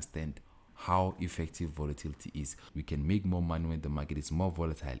us understand how effective volatility is. We can make more money when the market is more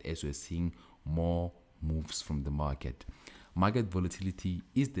volatile as we're seeing more moves from the market. Market volatility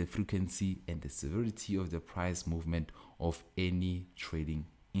is the frequency and the severity of the price movement of any trading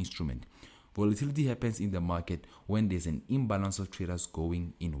instrument. Volatility happens in the market when there's an imbalance of traders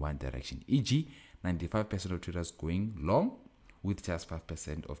going in one direction, e.g. 95% of traders going long with just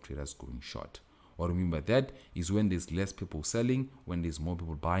 5% of traders going short. What I mean by that is when there's less people selling, when there's more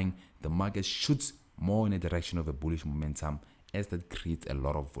people buying, the market shoots more in the direction of a bullish momentum as that creates a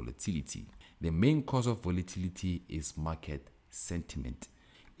lot of volatility. The main cause of volatility is market sentiment.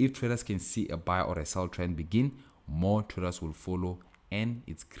 If traders can see a buy or a sell trend begin, more traders will follow, and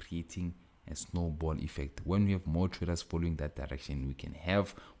it's creating a snowball effect. When we have more traders following that direction, we can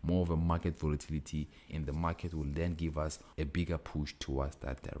have more of a market volatility, and the market will then give us a bigger push towards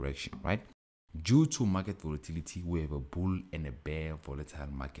that direction, right? Due to market volatility, we have a bull and a bear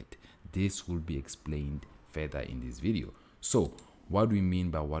volatile market. This will be explained further in this video. So what we mean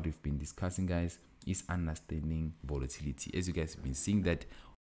by what we've been discussing, guys, is understanding volatility. As you guys have been seeing that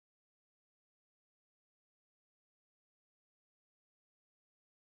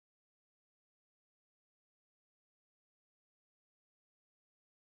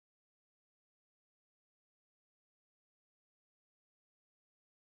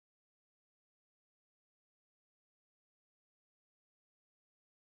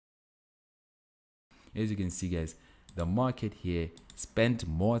as you can see, guys, the market here spent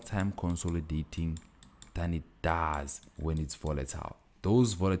more time consolidating than it does when it's volatile.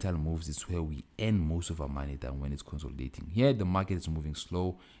 Those volatile moves is where we earn most of our money than when it's consolidating. Here the market is moving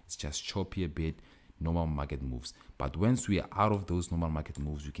slow, it's just choppy a bit, normal market moves. But once we are out of those normal market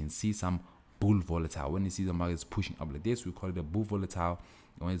moves, you can see some bull volatile. When you see the market is pushing up like this, we call it a bull volatile.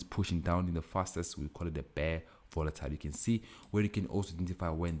 And when it's pushing down in the fastest, we call it a bear volatile. You can see where you can also identify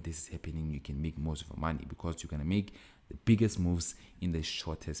when this is happening. You can make most of your money because you're going to make the biggest moves in the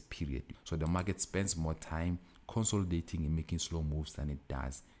shortest period. So the market spends more time consolidating and making slow moves than it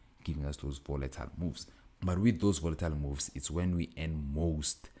does giving us those volatile moves. But with those volatile moves, it's when we earn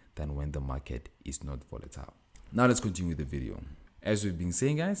most than when the market is not volatile. Now let's continue with the video. As we've been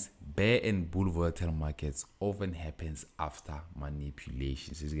saying, guys, bear and bull volatile markets often happens after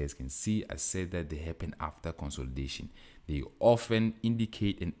manipulations. As you guys can see, I said that they happen after consolidation. They often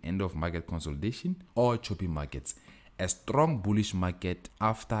indicate an end of market consolidation or choppy markets. A strong bullish market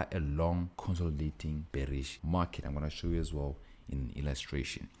after a long consolidating bearish market. I'm going to show you as well in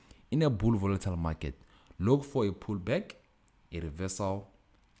illustration. In a bull volatile market, look for a pullback, a reversal,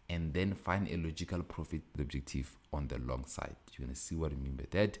 and then find a logical profit objective on the long side. You're going to see what I mean by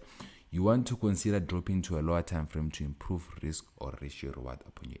that. You want to consider dropping to a lower time frame to improve risk or ratio reward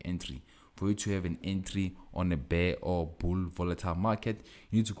upon your entry. For you to have an entry on a bear or bull volatile market,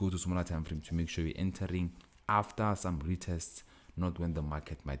 you need to go to smaller time frame to make sure you're entering after some retests, not when the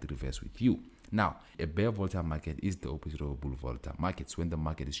market might reverse with you. Now, a bear volatile market is the opposite of a bull volatile market. It's when the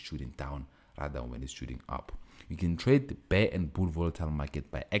market is shooting down rather than when it's shooting up. You can trade the bear and bull volatile market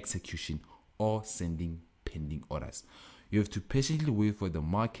by execution or sending pending orders. You have to patiently wait for the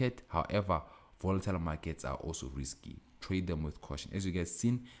market. However, volatile markets are also risky. Trade them with caution. As you guys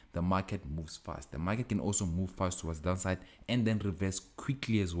seen, the market moves fast. The market can also move fast towards the downside and then reverse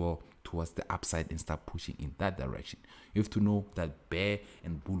quickly as well towards the upside and start pushing in that direction. You have to know that bear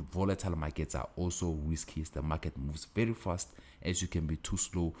and bull volatile markets are also risky as the market moves very fast, as you can be too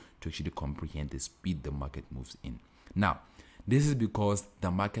slow to actually comprehend the speed the market moves in. Now, this is because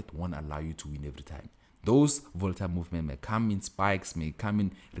the market won't allow you to win every time. Those volatile movement may come in spikes, may come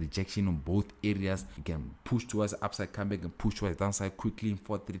in rejection on both areas. You can push towards the upside, come back and push towards the downside quickly in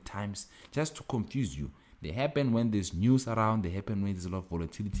 4-3 times, just to confuse you. They happen when there's news around, they happen when there's a lot of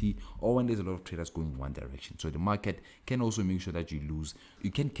volatility, or when there's a lot of traders going in one direction. So the market can also make sure that you lose.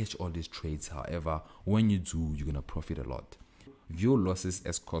 You can catch all these trades, however, when you do, you're gonna profit a lot. View losses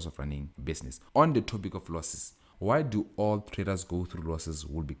as cost of running business. On the topic of losses, why do all traders go through losses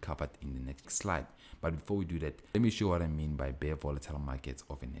will be covered in the next slide. But before we do that, let me show what I mean by bear volatile markets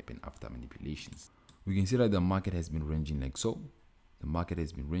often happen after manipulations. We can see that the market has been ranging like so. The market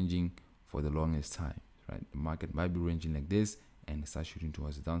has been ranging for the longest time, right? The market might be ranging like this and start shooting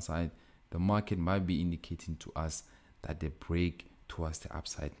towards the downside. The market might be indicating to us that the break towards the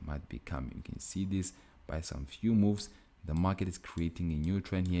upside might be coming. You can see this by some few moves. The market is creating a new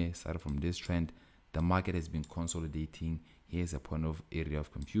trend here, started from this trend. The market has been consolidating. Here's a point of area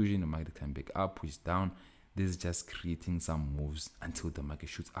of confusion. The market can back up, push down. This is just creating some moves until the market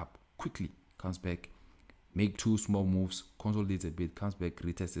shoots up quickly, comes back, make 2 small moves, consolidates a bit, comes back,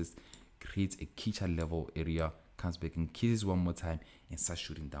 retests, creates a key chart level area, comes back and kisses one more time and starts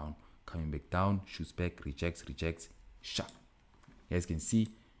shooting down, coming back down, shoots back, rejects, shut. You guys can see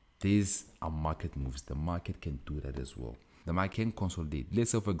these are market moves. The market can do that as well. The market can consolidate.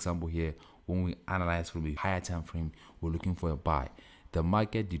 Let's say, for example, here when we analyze from a higher time frame, we're looking for a buy. The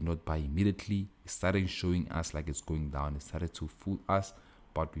market did not buy immediately. It started showing us like it's going down. It started to fool us,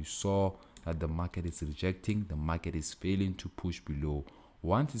 but we saw that the market is rejecting. The market is failing to push below.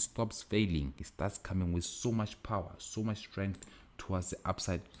 Once it stops failing, it starts coming with so much power, so much strength towards the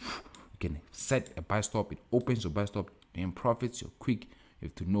upside. You can set a buy stop. It opens your buy stop. You're in profits. You're quick. You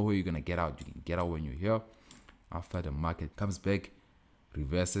have to know where you're gonna get out. You can get out when you're here. After the market comes back,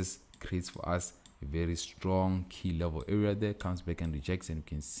 reverses, creates for us a very strong key level area there, comes back and rejects, and you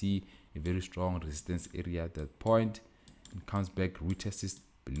can see a very strong resistance area at that point. It comes back, retests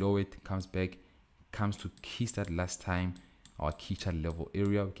below it, comes back, comes to key start last time, our key chart level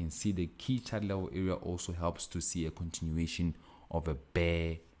area. We can see the key chart level area also helps to see a continuation of a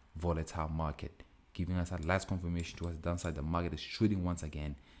bear volatile market, giving us a last confirmation towards the downside. The market is shooting once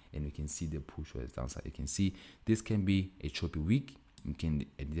again, and we can see the push towards the downside. You can see this can be a choppy week. We can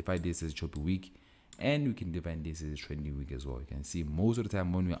identify this as a choppy week, and we can define this as a trendy week as well. You can see most of the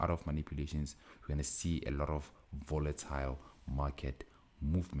time when we're out of manipulations, we're going to see a lot of volatile market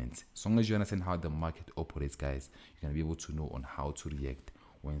movements. As long as you understand how the market operates, guys, you're going to be able to know on how to react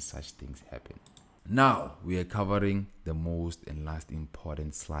when such things happen. Now we are covering the most and last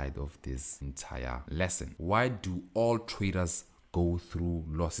important slide of this entire lesson. Why do all traders go through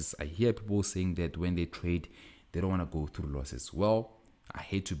losses? I hear people saying that when they trade, they don't want to go through losses. Well, I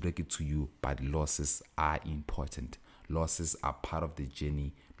hate to break it to you, but losses are important. Losses are part of the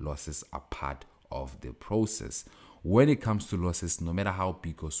journey. Losses are part of the process. When it comes to losses, no matter how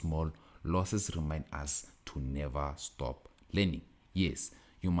big or small, losses remind us to never stop learning. Yes,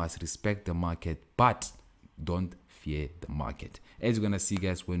 you must respect the market, but don't fear the market. As you're going to see,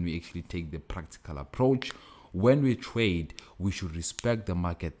 guys, when we actually take the practical approach, when we trade, we should respect the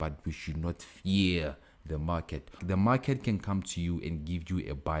market, but we should not fear the market. The market can come to you and give you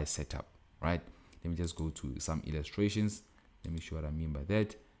a buy setup, right? Let me just go to some illustrations. Let me show what I mean by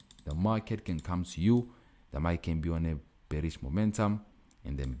that. The market can come to you. The market can be on a bearish momentum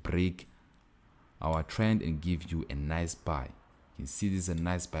and then break our trend and give you a nice buy. You can see this is a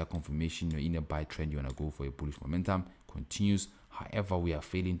nice buy confirmation. You're in a buy trend. You want to go for a bullish momentum. Continues. However, we are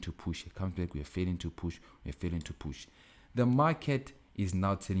failing to push. It comes back. We are failing to push. We are failing to push. The market is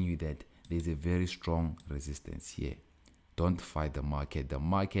now telling you that there's a very strong resistance here. Don't fight the market. The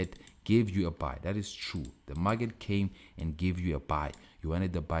market gave you a buy. That is true. The market came and gave you a buy. You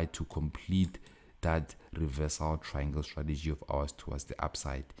wanted the buy to complete that reversal triangle strategy of ours towards the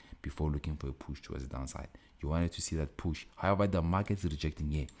upside before looking for a push towards the downside. You wanted to see that push. However, the market is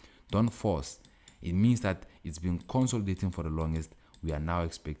rejecting here. Don't force. It means that it's been consolidating for the longest. We are now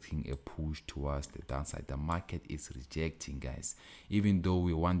expecting a push towards the downside. The market is rejecting, guys. Even though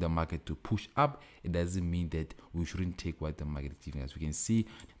we want the market to push up, it doesn't mean that we shouldn't take what the market is giving us. We can see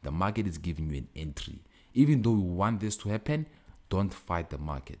the market is giving you an entry. Even though we want this to happen, don't fight the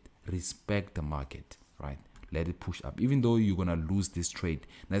market. Respect the market, right? Let it push up. Even though you're going to lose this trade,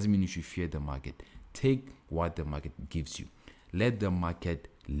 doesn't mean you should fear the market. Take what the market gives you. Let the market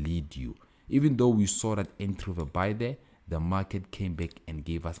lead you. Even though we saw that entry of a buy there, the market came back and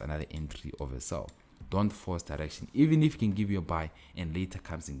gave us another entry of a sell. Don't force direction. Even if it can give you a buy and later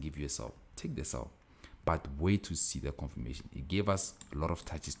comes and give you a sell, take the sell. But wait to see the confirmation. It gave us a lot of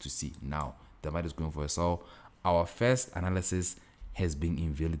touches to see. Now, the market is going for a sell. Our first analysis has been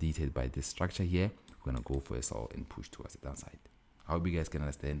invalidated by this structure here. we're gonna go for a sell and push towards the downside. I hope you guys can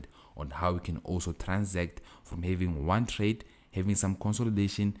understand on how we can also transact from having one trade, having some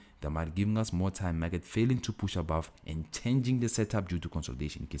consolidation that might giving us more time, market failing to push above and changing the setup due to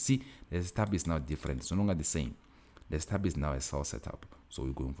consolidation. You can see the setup is now different. It's no longer the same. The setup is now a sell setup. So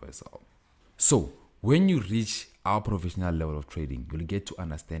we're going for a sell. So when you reach our professional level of trading, you'll get to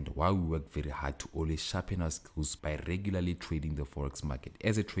understand why we work very hard to always sharpen our skills by regularly trading the forex market.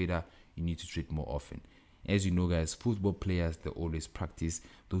 As a trader, you need to trade more often. As you know, guys, football players, they always practice.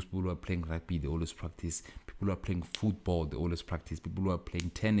 Those people who are playing rugby, they always practice. People who are playing football, they always practice. People who are playing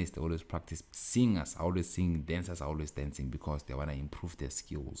tennis, they always practice. Singers are always singing. Dancers are always dancing because they want to improve their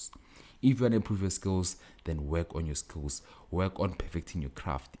skills. If you want to improve your skills, then work on your skills. Work on perfecting your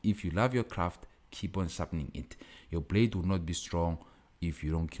craft. If you love your craft, keep on sharpening it. Your blade will not be strong if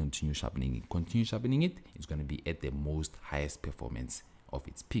you don't continue sharpening it. Continue sharpening it, it's going to be at the most highest performance of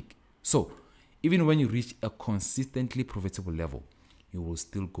its peak. So, even when you reach a consistently profitable level, you will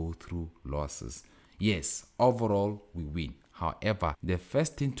still go through losses. Yes, overall, we win. However, the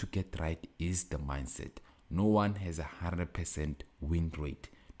first thing to get right is the mindset. No one has a 100% win rate.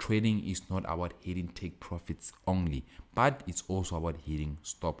 Trading is not about hitting take profits only, but it's also about hitting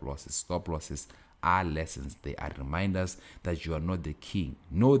stop losses. Stop losses are lessons. They are reminders that you are not the king.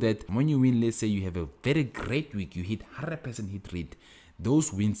 Know that when you win, let's say you have a very great week, you hit 100% hit rate.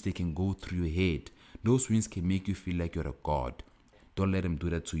 Those wins, they can go through your head. Those wins can make you feel like you're a god. Don't let them do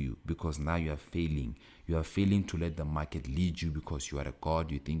that to you, because now you are failing. You are failing to let the market lead you because you are a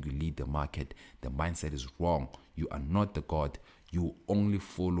god. You think you lead the market. The mindset is wrong. You are not the god. You only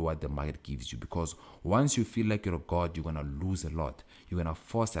follow what the market gives you, because once you feel like you're a god, you're going to lose a lot. You're going to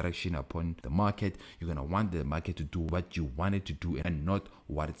force direction upon the market. You're going to want the market to do what you want it to do and not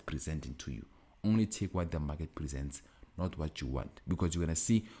what it's presenting to you. Only take what the market presents, not what you want, because you're going to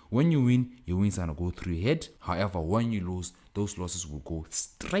see when you win, your wins are going to go through your head. However, when you lose, those losses will go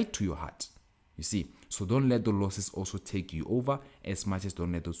straight to your heart. You see, so don't let the losses also take you over as much as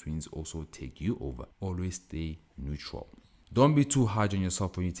don't let those wins also take you over. Always stay neutral. Don't be too hard on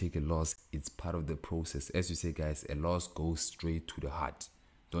yourself when you take a loss. It's part of the process. As you say, guys, a loss goes straight to the heart.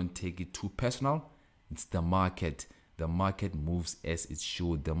 Don't take it too personal. It's the market. The market moves as it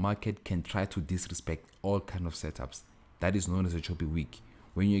should. The market can try to disrespect all kind of setups. That is known as a choppy week.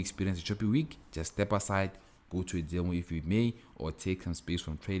 When you experience a choppy week, just step aside, go to a demo if you may, or take some space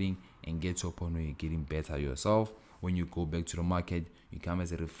from trading and get to a point where you're getting better yourself. When you go back to the market, you come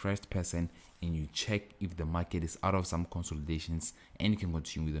as a refreshed person and you check if the market is out of some consolidations and you can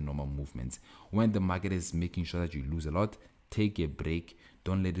continue with the normal movements. When the market is making sure that you lose a lot, take a break.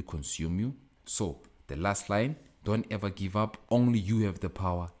 Don't let it consume you. So the last line, don't ever give up. Only you have the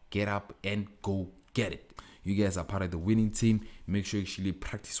power. Get up and go get it. You guys are part of the winning team. Make sure you actually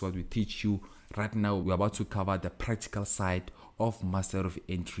practice what we teach you. Right now, we're about to cover the practical side of Master of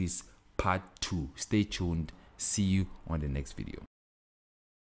Entries Part 2. Stay tuned. See you on the next video.